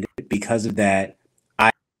 and because of that,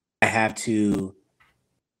 I have to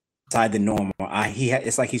outside the norm."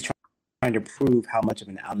 It's like he's trying to prove how much of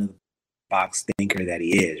an out of the box thinker that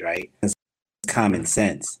he is, right? It's common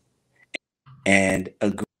sense and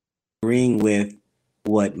agreeing with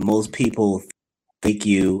what most people think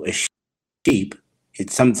you a sheep.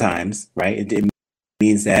 It's sometimes right. It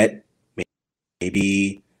means that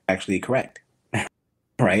maybe actually correct,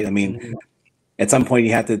 right? I mean, at some point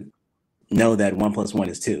you have to know that 1 + 1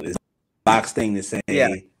 is 2. It's a box thing to say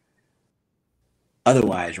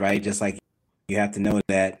otherwise, right? Just like you have to know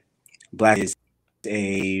that Black is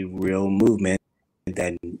a real movement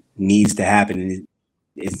that needs to happen.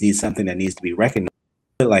 It's something that needs to be recognized.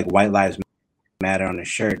 Like White Lives Matter on a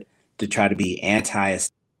shirt to try to be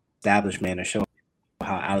anti-establishment or show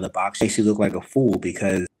how out of the box makes you look like a fool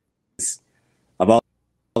because of all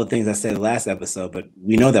the things I said last episode. But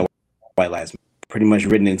we know that White Lives Matter pretty much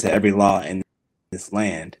written into every law in this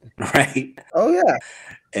land, right? Oh yeah.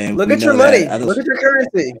 And look at your money. Look at your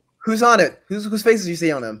currency. Who's on it? Whose faces you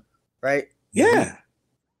see on them, right? Yeah.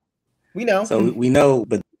 We know. So we know,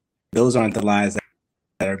 but those aren't the lies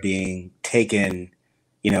that are being taken,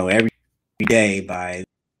 you know, every day by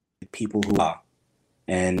people who are,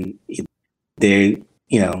 and they're,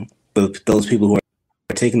 you know, those people who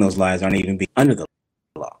are taking those lies aren't even being under the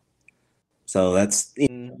law. So that's,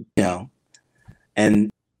 you know,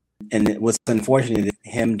 and what's unfortunate is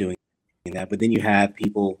him doing that. But then you have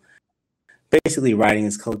people basically riding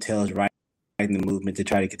his coattails, riding the movement to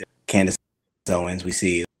try to get the Candace Owens. We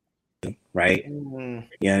see, right? You know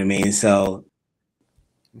what I mean? So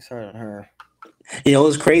I'm sorry on her. You know, what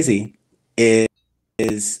was crazy is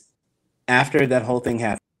after that whole thing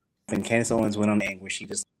happened, Candace Owens went on where she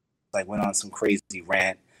just like went on some crazy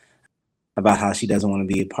rant about how she doesn't want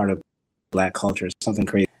to be a part of Black culture, something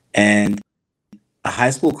crazy. And a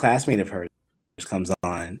high school classmate of hers comes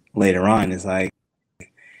on later on, is like,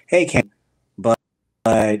 "Hey, Candace, but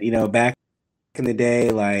you know, back in the day,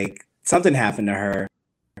 like something happened to her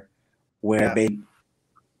where I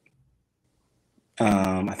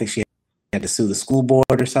think she had to sue the school board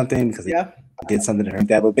or something because they did something to her like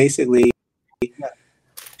that. But basically,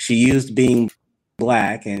 she used being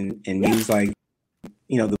Black and used like,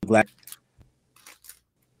 you know, the Black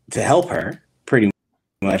to help her pretty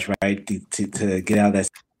much, right? To get out of that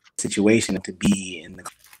situation and to be in the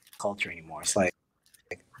culture anymore. It's like,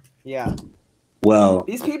 well,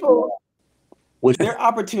 these people, they're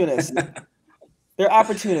opportunists. They're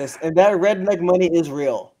opportunists, and that redneck money is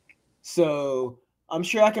real. So I'm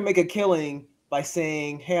sure I can make a killing by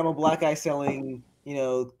saying, "Hey, I'm a Black guy selling, you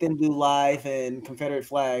know, Thin Blue Life and Confederate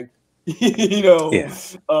flag, you know,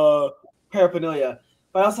 paraphernalia."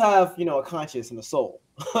 But I also have, you know, a conscience and a soul,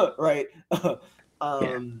 right?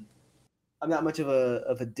 I'm not much of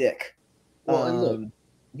a dick. Well, and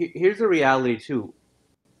look, here's the reality too,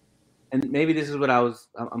 and maybe this is what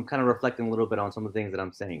I'm kind of reflecting a little bit on some of the things that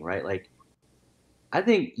I'm saying, right? Like, I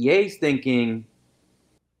think Ye's thinking,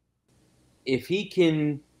 if he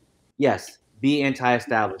can, yes, be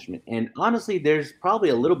anti-establishment, and honestly, there's probably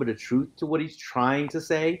a little bit of truth to what he's trying to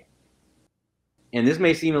say. And this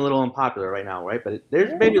may seem a little unpopular right now, right? But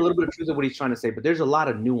there's maybe a little bit of truth to what he's trying to say, but there's a lot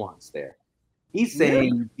of nuance there. He's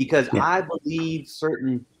saying, because I believe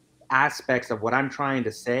certain aspects of what I'm trying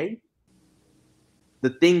to say, the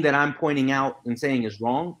thing that I'm pointing out and saying is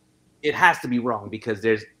wrong, it has to be wrong because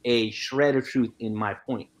there's a shred of truth in my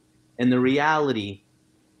point. And the reality,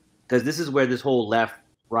 because this is where this whole left,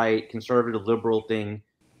 right, conservative, liberal thing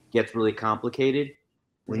gets really complicated.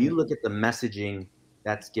 when you look at the messaging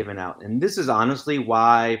that's given out, and this is honestly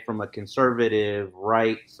why, from a conservative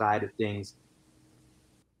right side of things,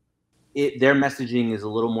 their messaging is a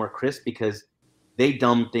little more crisp because they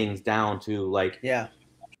dumb things down to like,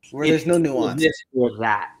 where there's no nuance, this or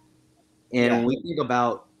that. And when we think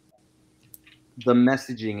about the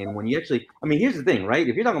messaging, and when you actually, I mean, here's the thing, right?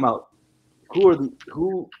 If you're talking about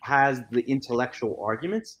who has the intellectual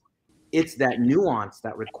arguments, it's that nuance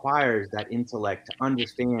that requires that intellect to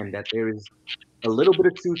understand that there is a little bit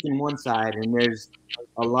of truth in one side and there's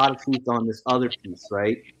a lot of truth on this other piece,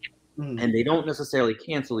 right? And they don't necessarily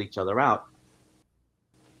cancel each other out,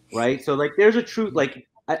 right? So like there's a truth, like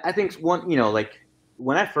I think one, you know, like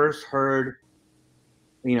when I first heard,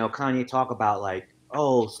 you know, Kanye talk about like,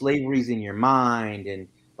 oh, slavery's in your mind, and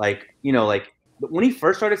like, you know, like when he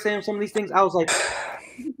first started saying some of these things, I was like,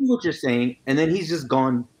 this is what you're saying, and then he's just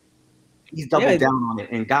gone. He's doubled down on it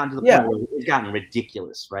and gotten to the point where it's gotten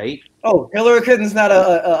ridiculous, right? Oh, Hillary Clinton's not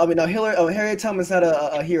Harriet Tubman's not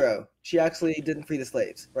a hero. She actually didn't free the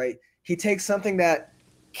slaves, right? He takes something that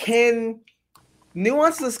can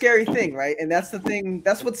nuance is a scary thing, right? And that's the thing.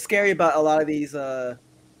 That's what's scary about a lot of these,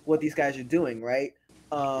 what these guys are doing, right?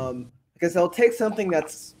 Because they'll take something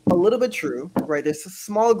that's a little bit true, right? There's a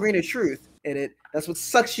small grain of truth in it. That's what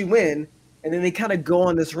sucks you in, and then they kind of go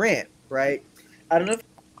on this rant, right? I don't know if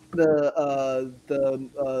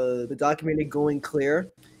the documentary Going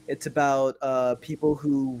Clear. It's about people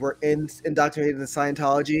who were indoctrinated in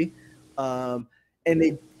Scientology, and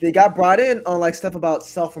they got brought in on like stuff about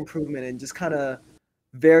self-improvement and just kind of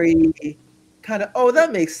oh,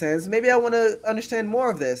 that makes sense. Maybe I want to understand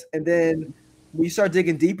more of this. And then when you start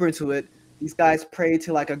digging deeper into it, these guys pray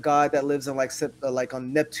to like a god that lives on like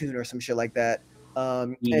on Neptune or some shit like that.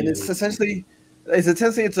 And it's essentially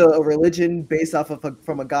it's a religion based off of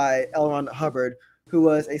from a guy, L. Ron Hubbard, who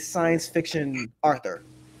was a science fiction author,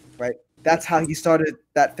 right? That's how he started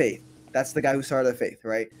that faith. That's the guy who started the faith,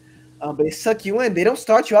 right? But they suck you in. They don't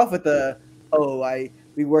start you off with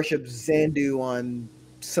we worship Xandu on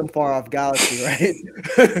some far off galaxy, right?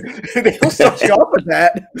 They don't start you off with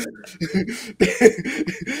that.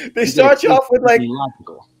 They start you off with like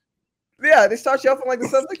they start you off with like the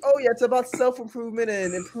stuff like, oh yeah, it's about self-improvement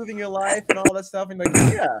and improving your life and all that stuff. And like,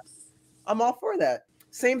 yeah, I'm all for that.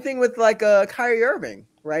 Same thing with like Kyrie Irving,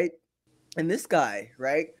 right? And this guy,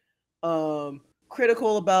 right?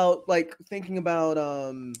 Critical about like thinking about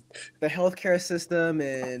the healthcare system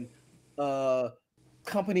and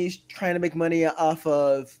companies trying to make money off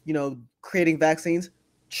of, you know, creating vaccines.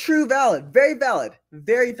 True, valid, very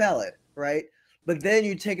valid, right? But then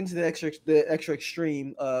you take into the extra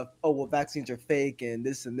extreme of, oh well, vaccines are fake and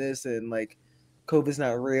this and like COVID's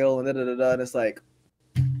not real and and it's like,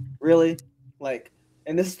 really, like,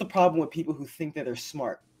 and this is the problem with people who think that they're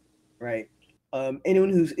smart, right? Anyone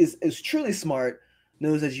who is truly smart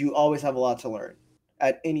knows that you always have a lot to learn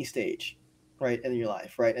at any stage, right, in your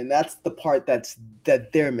life, right? And that's the part that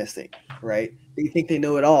they're missing, right? They think they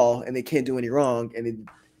know it all and they can't do any wrong, and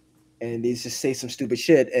they just say some stupid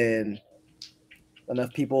shit, and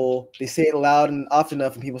enough people, they say it loud and often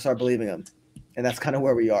enough, and people start believing them, and that's kind of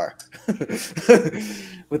where we are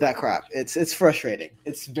with that crap. It's frustrating.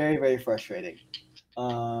 It's very, very frustrating.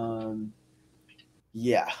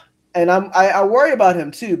 Yeah. And I worry about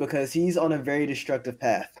him too, because he's on a very destructive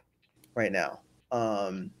path right now.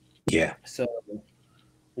 So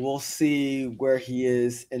we'll see where he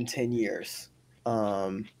is in 10 years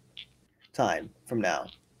time from now.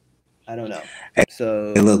 I don't know.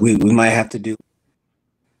 So hey, look, we might have to do.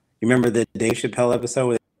 You remember the Dave Chappelle episode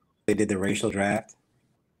where they did the racial draft?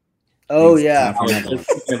 Oh yeah, I was just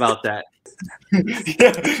thinking about that.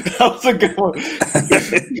 Yeah, that was a good one.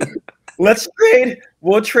 Let's trade.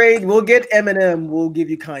 We'll trade. We'll get Eminem. We'll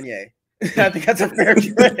give you Kanye. I think that's a fair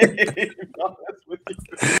trade.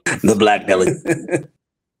 The black delegate.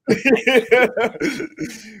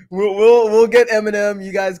 We'll get Eminem.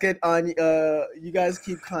 You guys get Anya. You guys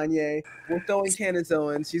keep Kanye. We'll throw in Candace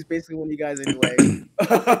Owens. She's basically one of you guys anyway.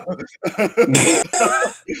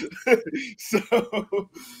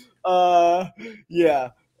 Yeah.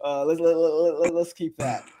 Let's keep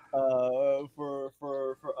that for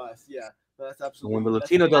us. Yeah, that's absolutely. When the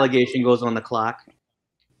Latino delegation goes on the clock,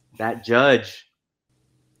 that Judge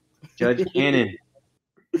Cannon,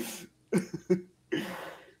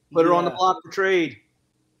 put her on the block for trade.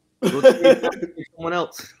 We'll trade someone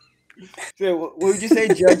else. So, what would you say,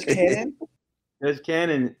 Judge Cannon? Judge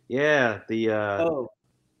Cannon, yeah. So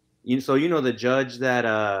you know the judge that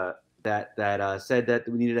said that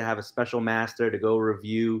we needed to have a special master to go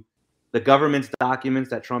review the government's documents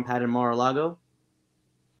that Trump had in Mar-a-Lago?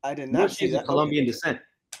 I did not see she's that. of Colombian descent.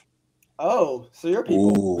 Oh, so you're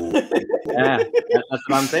people. Yeah, that's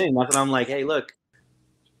what I'm saying. That's what I'm like. Hey, look,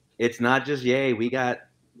 it's not just Ye. We got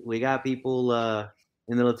people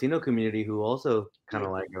in the Latino community who also kind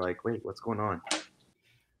of like are like, wait, what's going on?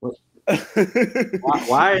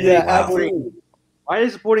 Why are they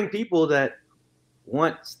supporting people that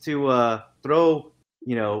wants to throw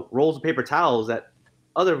rolls of paper towels at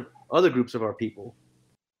other groups of our people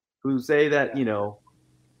who say that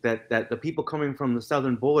that the people coming from the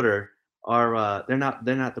southern border are they're not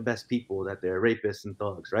the best people, that they're rapists and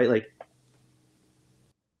thugs, right? Like,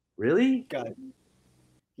 really? God.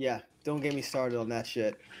 Yeah, don't get me started on that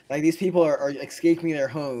shit. Like, these people are escaping their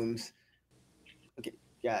homes. Okay,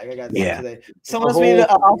 yeah, I got that today. Someone else we need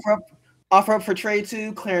to offer up for trade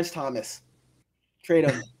to Clarence Thomas. Trade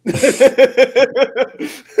him.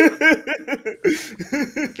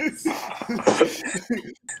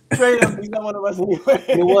 Trade him. He's not one of us anyway.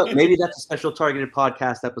 You know what? Maybe that's a special targeted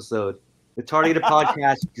podcast episode. The targeted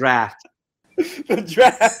podcast draft. The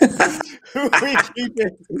draft. Who are we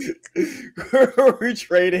keeping? Who are we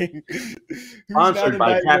trading? Sponsored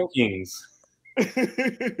by DraftKings.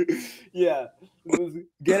 Yeah.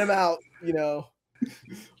 Get him out,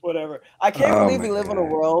 whatever. I can't believe we live in a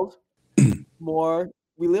world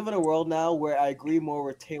we live in a world now where I agree more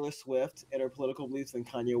with Taylor Swift and her political beliefs than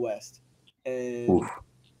Kanye West. And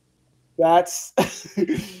that's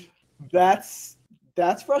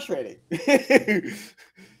frustrating.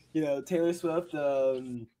 Taylor Swift,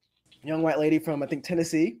 young white lady from, I think,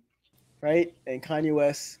 Tennessee, right? And Kanye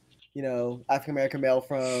West, African American male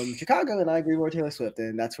from Chicago, and I agree more with Taylor Swift,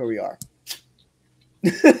 and that's where we are.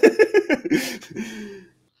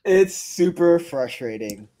 It's super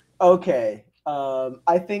frustrating. Okay.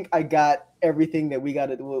 I think I got everything that we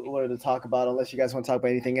wanted to talk about, unless you guys want to talk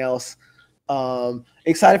about anything else.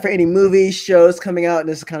 Excited for any movies, shows coming out, and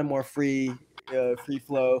this is kind of more free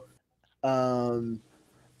flow.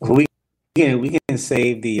 We can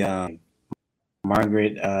save the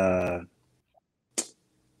Margaret.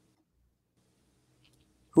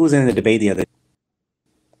 Who was in the debate the other day?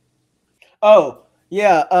 Oh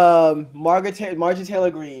yeah, Marjorie Taylor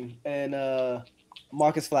Greene and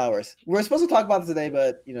Marcus Flowers. We're supposed to talk about this today,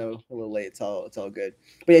 but a little late. It's all good.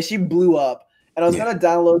 But yeah, she blew up, and I was gonna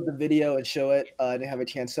download the video and show it. I didn't have a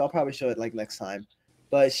chance, so I'll probably show it like next time.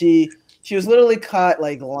 But she was literally caught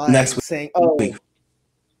like lying, saying, "Oh,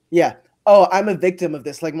 yeah, oh, I'm a victim of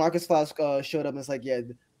this." Like, Marcus Flowers showed up and was like, "Yeah,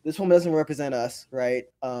 this woman doesn't represent us, right?"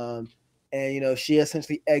 And she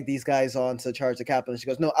essentially egged these guys on to charge the Capitol. And she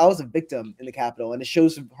goes, "No, I was a victim in the Capitol," and it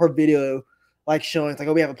shows her video. Like, showing, it's like,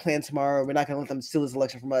 "Oh, we have a plan tomorrow. We're not going to let them steal this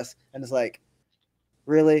election from us." And it's like,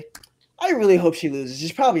 really? I really hope she loses.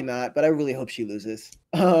 She's probably not, but I really hope she loses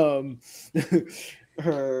her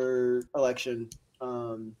election.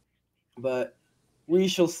 But we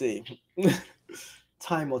shall see.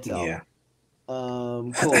 Time will tell. Yeah.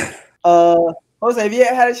 Cool. Jose, have you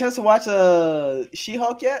had a chance to watch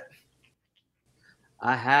She-Hulk yet?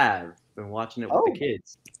 I have been watching it with the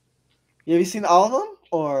kids. Have you seen all of them,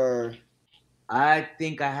 or? I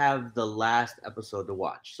think I have the last episode to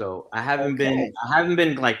watch, so I haven't been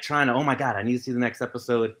like trying to. Oh my god, I need to see the next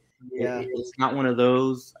episode. Yeah, it's not one of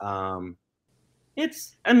those. I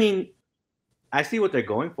mean, I see what they're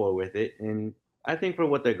going for with it, and I think for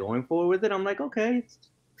what they're going for with it, I'm like, okay, it's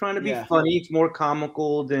trying to be funny. It's more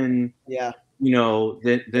comical than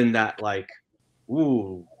than that, like,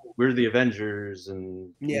 ooh, we're the Avengers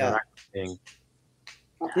and thing.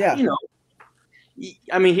 Yeah.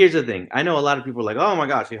 I mean, here's the thing. I know a lot of people are like, oh my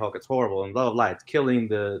gosh, She-Hulk, it's horrible and blah, blah, blah. It's killing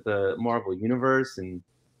the Marvel universe. And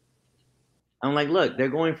I'm like, look, they're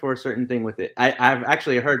going for a certain thing with it. I've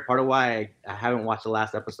actually heard part of why I haven't watched the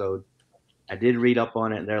last episode. I did read up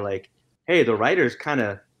on it, and they're like, hey, the writers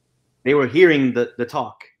they were hearing the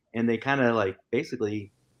talk, and they kind of like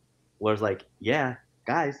basically was like, yeah,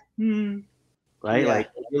 guys, right? Yeah.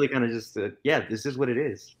 Like, really kind of just, this is what it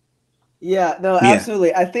is. Yeah, no,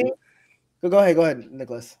 absolutely. I think, go ahead,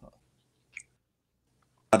 Nicholas. I was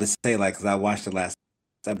about to say, like, because I watched the last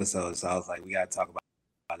episode, so I was like, we got to talk about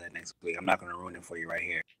that next week. I'm not going to ruin it for you right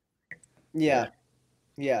here. Yeah.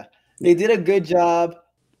 They did a good job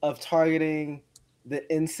of targeting the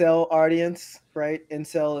incel audience, right?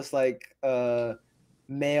 Incel is like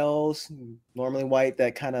males, normally white,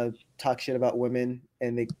 that kind of talk shit about women,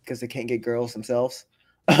 and because they can't get girls themselves.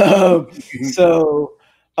 So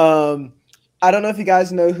I don't know if you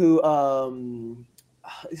guys know who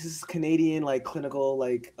this is Canadian, like, clinical,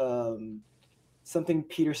 like something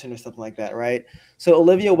Peterson or something like that, right? So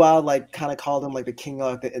Olivia Wilde like kind of called him like the king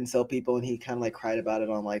of like the incel people, and he kind of like cried about it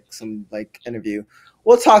on like some like interview.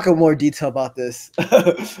 We'll talk in more detail about this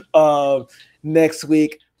next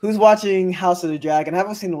week. Who's watching House of the Dragon? I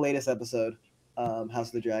haven't seen the latest episode, House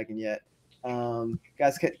of the Dragon yet.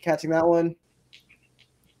 Guys, catching that one?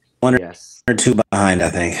 One or two behind, I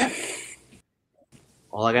think.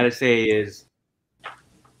 All I gotta say is,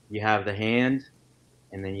 you have the hand,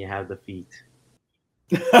 and then you have the feet.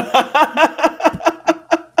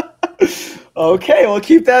 Okay, well,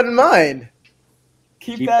 keep that in mind.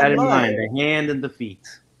 Keep that in mind. The hand and the feet.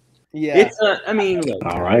 Yeah. It's I mean, look,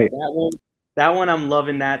 all right. That one, I'm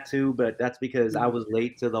loving that too, but that's because I was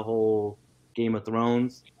late to the whole Game of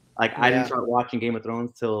Thrones. Like, I didn't start watching Game of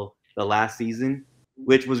Thrones till the last season,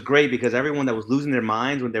 which was great because everyone that was losing their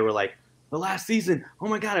minds when they were like, the last season, oh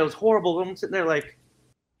my God, it was horrible. I'm sitting there like,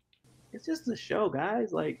 it's just a show,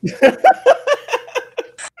 guys. Like, I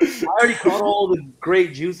already caught all the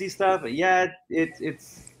great juicy stuff. But yeah,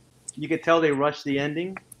 it's you could tell they rushed the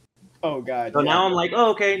ending. Oh God. So now I'm like,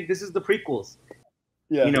 oh, okay, this is the prequels.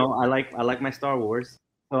 Yeah. You know, I like my Star Wars.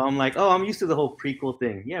 So I'm like, oh, I'm used to the whole prequel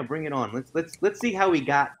thing. Yeah, bring it on. Let's see how we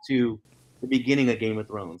got to the beginning of Game of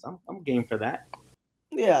Thrones. I'm game for that.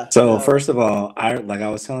 Yeah. So first of all, I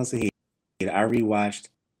was telling Sahid, I rewatched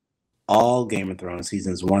all Game of Thrones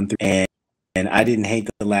seasons 1 through, and I didn't hate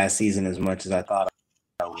the last season as much as I thought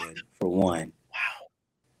I would. For one. Wow.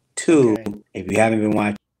 2, if you haven't been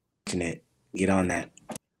watching it, get on that,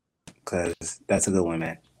 because that's a good one,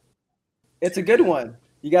 man. It's a good one.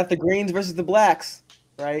 You got the greens versus the blacks,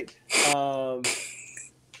 right?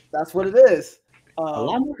 That's what it is. A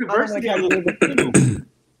lot more diversity. I'm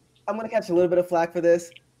gonna catch a little bit of flack for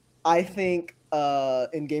this. I think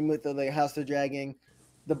in Game with the House of the Dragon,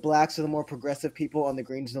 the blacks are the more progressive people, and the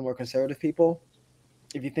greens are the more conservative people.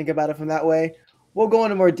 If you think about it from that way, we'll go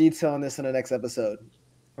into more detail on this in the next episode.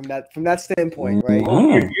 From that standpoint, right?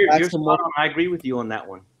 You're spot on. I agree with you on that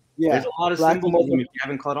one. Yeah, there's a lot of symbolism if you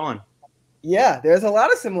haven't caught on. Yeah, there's a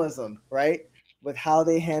lot of symbolism, right? With how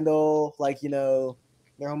they handle, like, you know,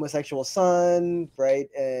 their homosexual son, right?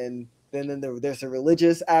 And then there's a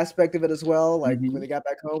religious aspect of it as well. Like when they got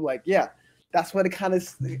back home, like, yeah, that's what it kind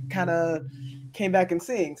of came back and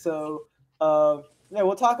seeing. So, yeah,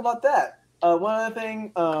 we'll talk about that. One other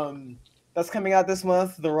thing that's coming out this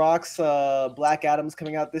month, The Rock's Black Adam's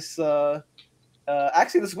coming out this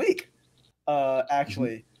actually this week.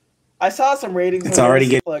 Actually, I saw some ratings. It's already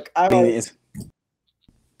getting. Look,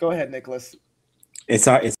 go ahead, Nicholas. It's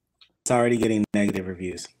already getting negative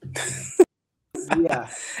reviews. Yeah,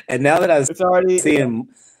 and now that I'm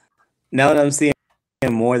seeing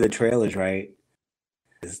more of the trailers, right?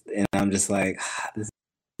 And I'm just like, this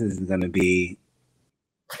is gonna be.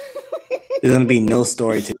 There's gonna be no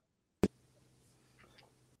story to.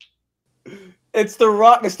 It's The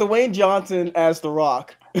Rock. It's Dwayne Johnson as The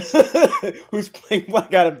Rock, who's playing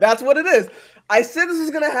Black Adam. That's what it is. I said this was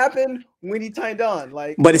gonna happen when he signed on.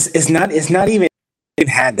 Like, but it's not even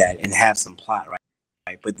had that and have some plot, right?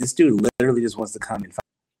 But this dude literally just wants to come and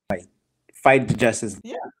fight the Justice,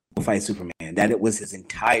 fight Superman. That it was his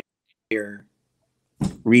entire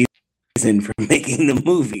reason for making the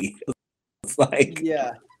movie. It's like,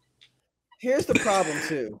 yeah. Here's the problem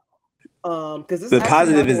too, because the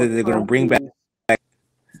positive is that they're going to bring back.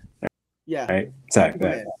 Yeah. Right. Sorry. Go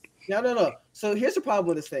ahead. No. So here's the problem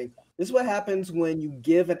with this thing. This is what happens when you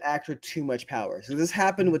give an actor too much power. So this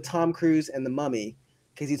happened with Tom Cruise and The Mummy,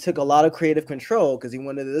 because he took a lot of creative control because he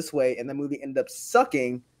wanted it this way, and the movie ended up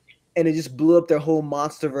sucking, and it just blew up their whole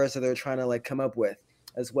monster verse that they're trying to like come up with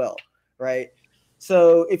as well, right?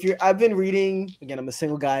 So I've been reading, again, I'm a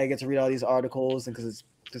single guy, I get to read all these articles, and because it's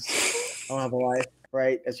just I don't have a life,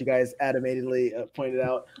 right? As you guys adamantly pointed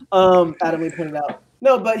out.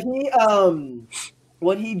 No, but he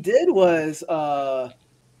what he did was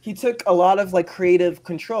he took a lot of like creative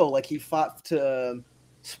control. Like he fought to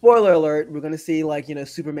spoiler alert, we're gonna see like, you know,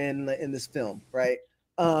 Superman in this film, right?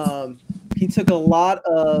 He took a lot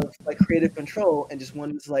of like creative control and just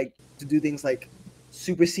wanted to do things like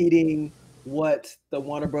superseding what the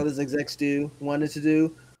Warner Brothers execs wanted to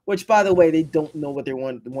do. Which, by the way, they don't know what they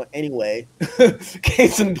want anyway.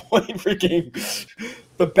 Case in point, freaking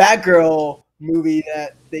the Batgirl movie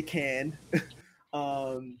that they canned.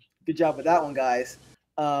 Good job with that one, guys.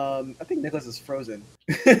 I think Nicholas is frozen.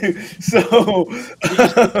 So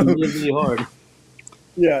really hard.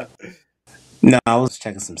 Yeah. No, I was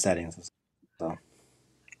checking some settings. So.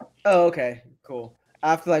 Oh, okay, cool. I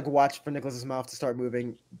have to like watch for Nicholas's mouth to start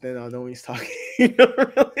moving. Then I'll know when he's talking.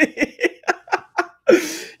 Really.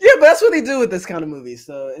 Yeah, but that's what they do with this kind of movie.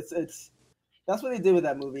 So it's that's what they did with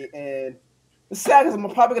that movie, and it's sad because I'm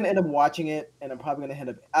probably gonna end up watching it, and I'm probably gonna end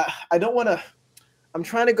up. I don't want to. I'm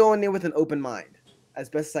trying to go in there with an open mind as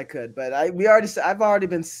best as I could, but I've already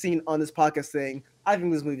been seen on this podcast saying I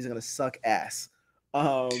think this movie is gonna suck ass.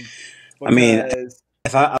 I mean,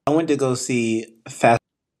 if I went to go see Fast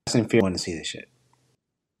and Furious, I want to see this shit.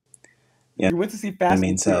 Yeah, you went to see Fast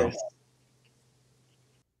and Furious.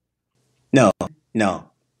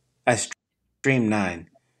 No. I streamed 9.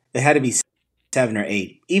 It had to be 7 or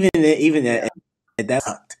 8. Even at that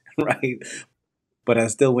sucked, right? But I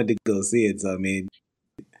still went to go see it. So I mean,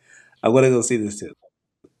 I want to go see this too.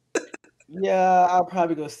 Yeah, I'll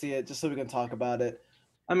probably go see it just so we can talk about it.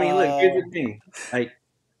 I mean, look, here's the thing. Like,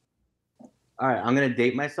 all right, I'm gonna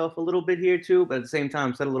date myself a little bit here too, but at the same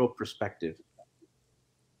time, set a little perspective.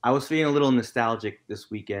 I was feeling a little nostalgic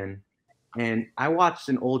this weekend, and I watched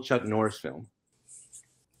an old Chuck Norris film.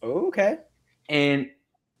 Okay. And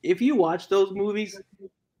if you watch those movies,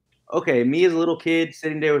 okay, me as a little kid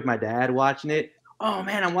sitting there with my dad watching it, oh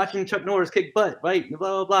man, I'm watching Chuck Norris kick butt, right? Blah,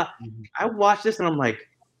 blah, blah. Mm-hmm. I watched this and I'm like,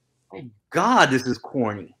 oh God, this is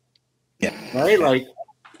corny. Yeah. Right? Like,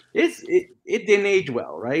 it didn't age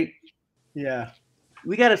well, right? Yeah.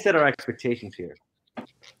 We got to set our expectations here.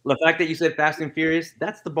 The fact that you said Fast and Furious,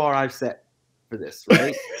 that's the bar I've set for this,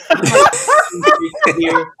 right?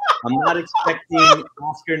 I'm not expecting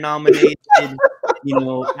Oscar-nominated,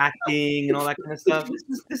 acting and all that kind of stuff.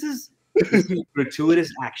 This is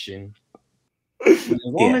gratuitous action. As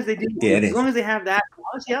long as they do, as long as they have that,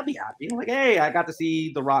 honestly, I'll be happy. I'm like, hey, I got to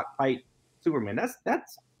see The Rock fight Superman.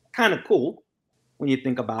 That's kind of cool when you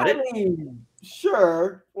think about it. I mean,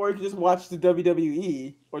 sure. Or you can just watch the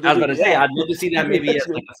WWE. I was about to say, I'd love to see that maybe at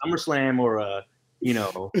like a SummerSlam or a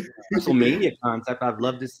WrestleMania concept. I'd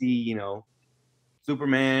love to see,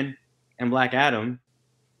 Superman and Black Adam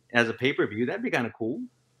as a pay-per-view. That'd be kind of cool.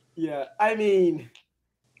 Yeah, I mean,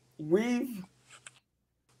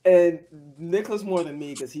 and Nicholas more than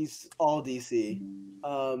me because he's all DC.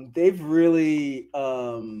 They've really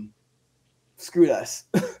screwed us,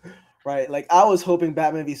 right? Like I was hoping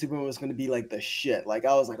Batman v Superman was going to be like the shit. Like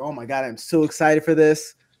I was like, oh my God, I'm so excited for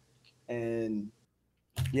this. And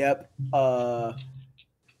yep, Black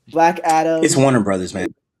Adam. It's Warner Brothers,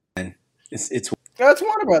 man. It's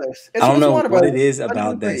Warner Brothers. I don't know what it is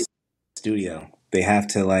about that studio. They have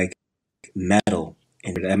to like meddle.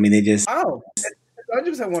 I mean, they just. Oh, it's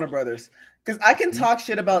 100% Warner Brothers. Because I can talk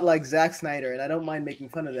shit about like Zack Snyder, and I don't mind making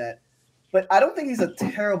fun of that. But I don't think he's a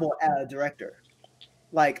terrible director.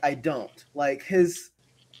 Like I don't. Like his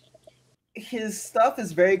stuff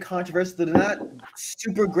is very controversial. They're not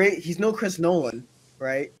super great. He's no Chris Nolan,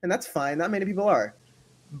 right? And that's fine. Not many people are.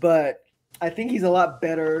 But I think he's a lot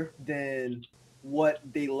better than what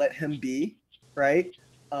they let him be, right?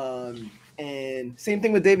 And same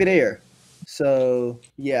thing with David Ayer. So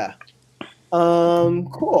yeah.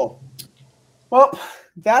 Cool. Well,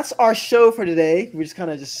 that's our show for today. We're just kind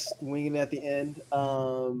of winging it at the end.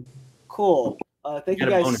 Cool. Thank you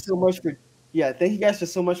guys so much for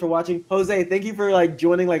so much for watching. Jose, thank you for like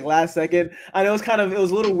joining like last second. I know it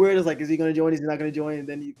was a little weird. It's like, is he gonna join? Is he not gonna join? And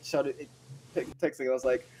then you shouted texting. I was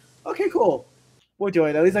like, okay, cool. We'll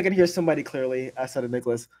join. At least I can hear somebody clearly outside of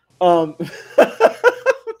Nicholas. Sorry,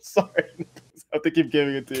 Nicholas. I have to keep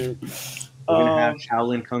giving it to you. We're gonna have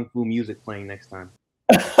Shaolin Kung Fu music playing next time.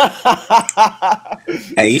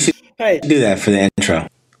 Hey, you should do that for the intro.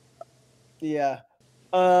 Yeah.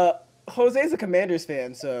 Jose's a Commanders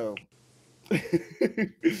fan, so.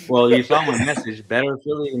 Well, you saw my message. Better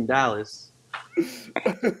Philly than Dallas.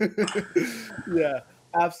 Yeah,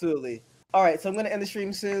 absolutely. All right, so I'm going to end the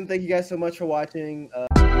stream soon. Thank you guys so much for watching.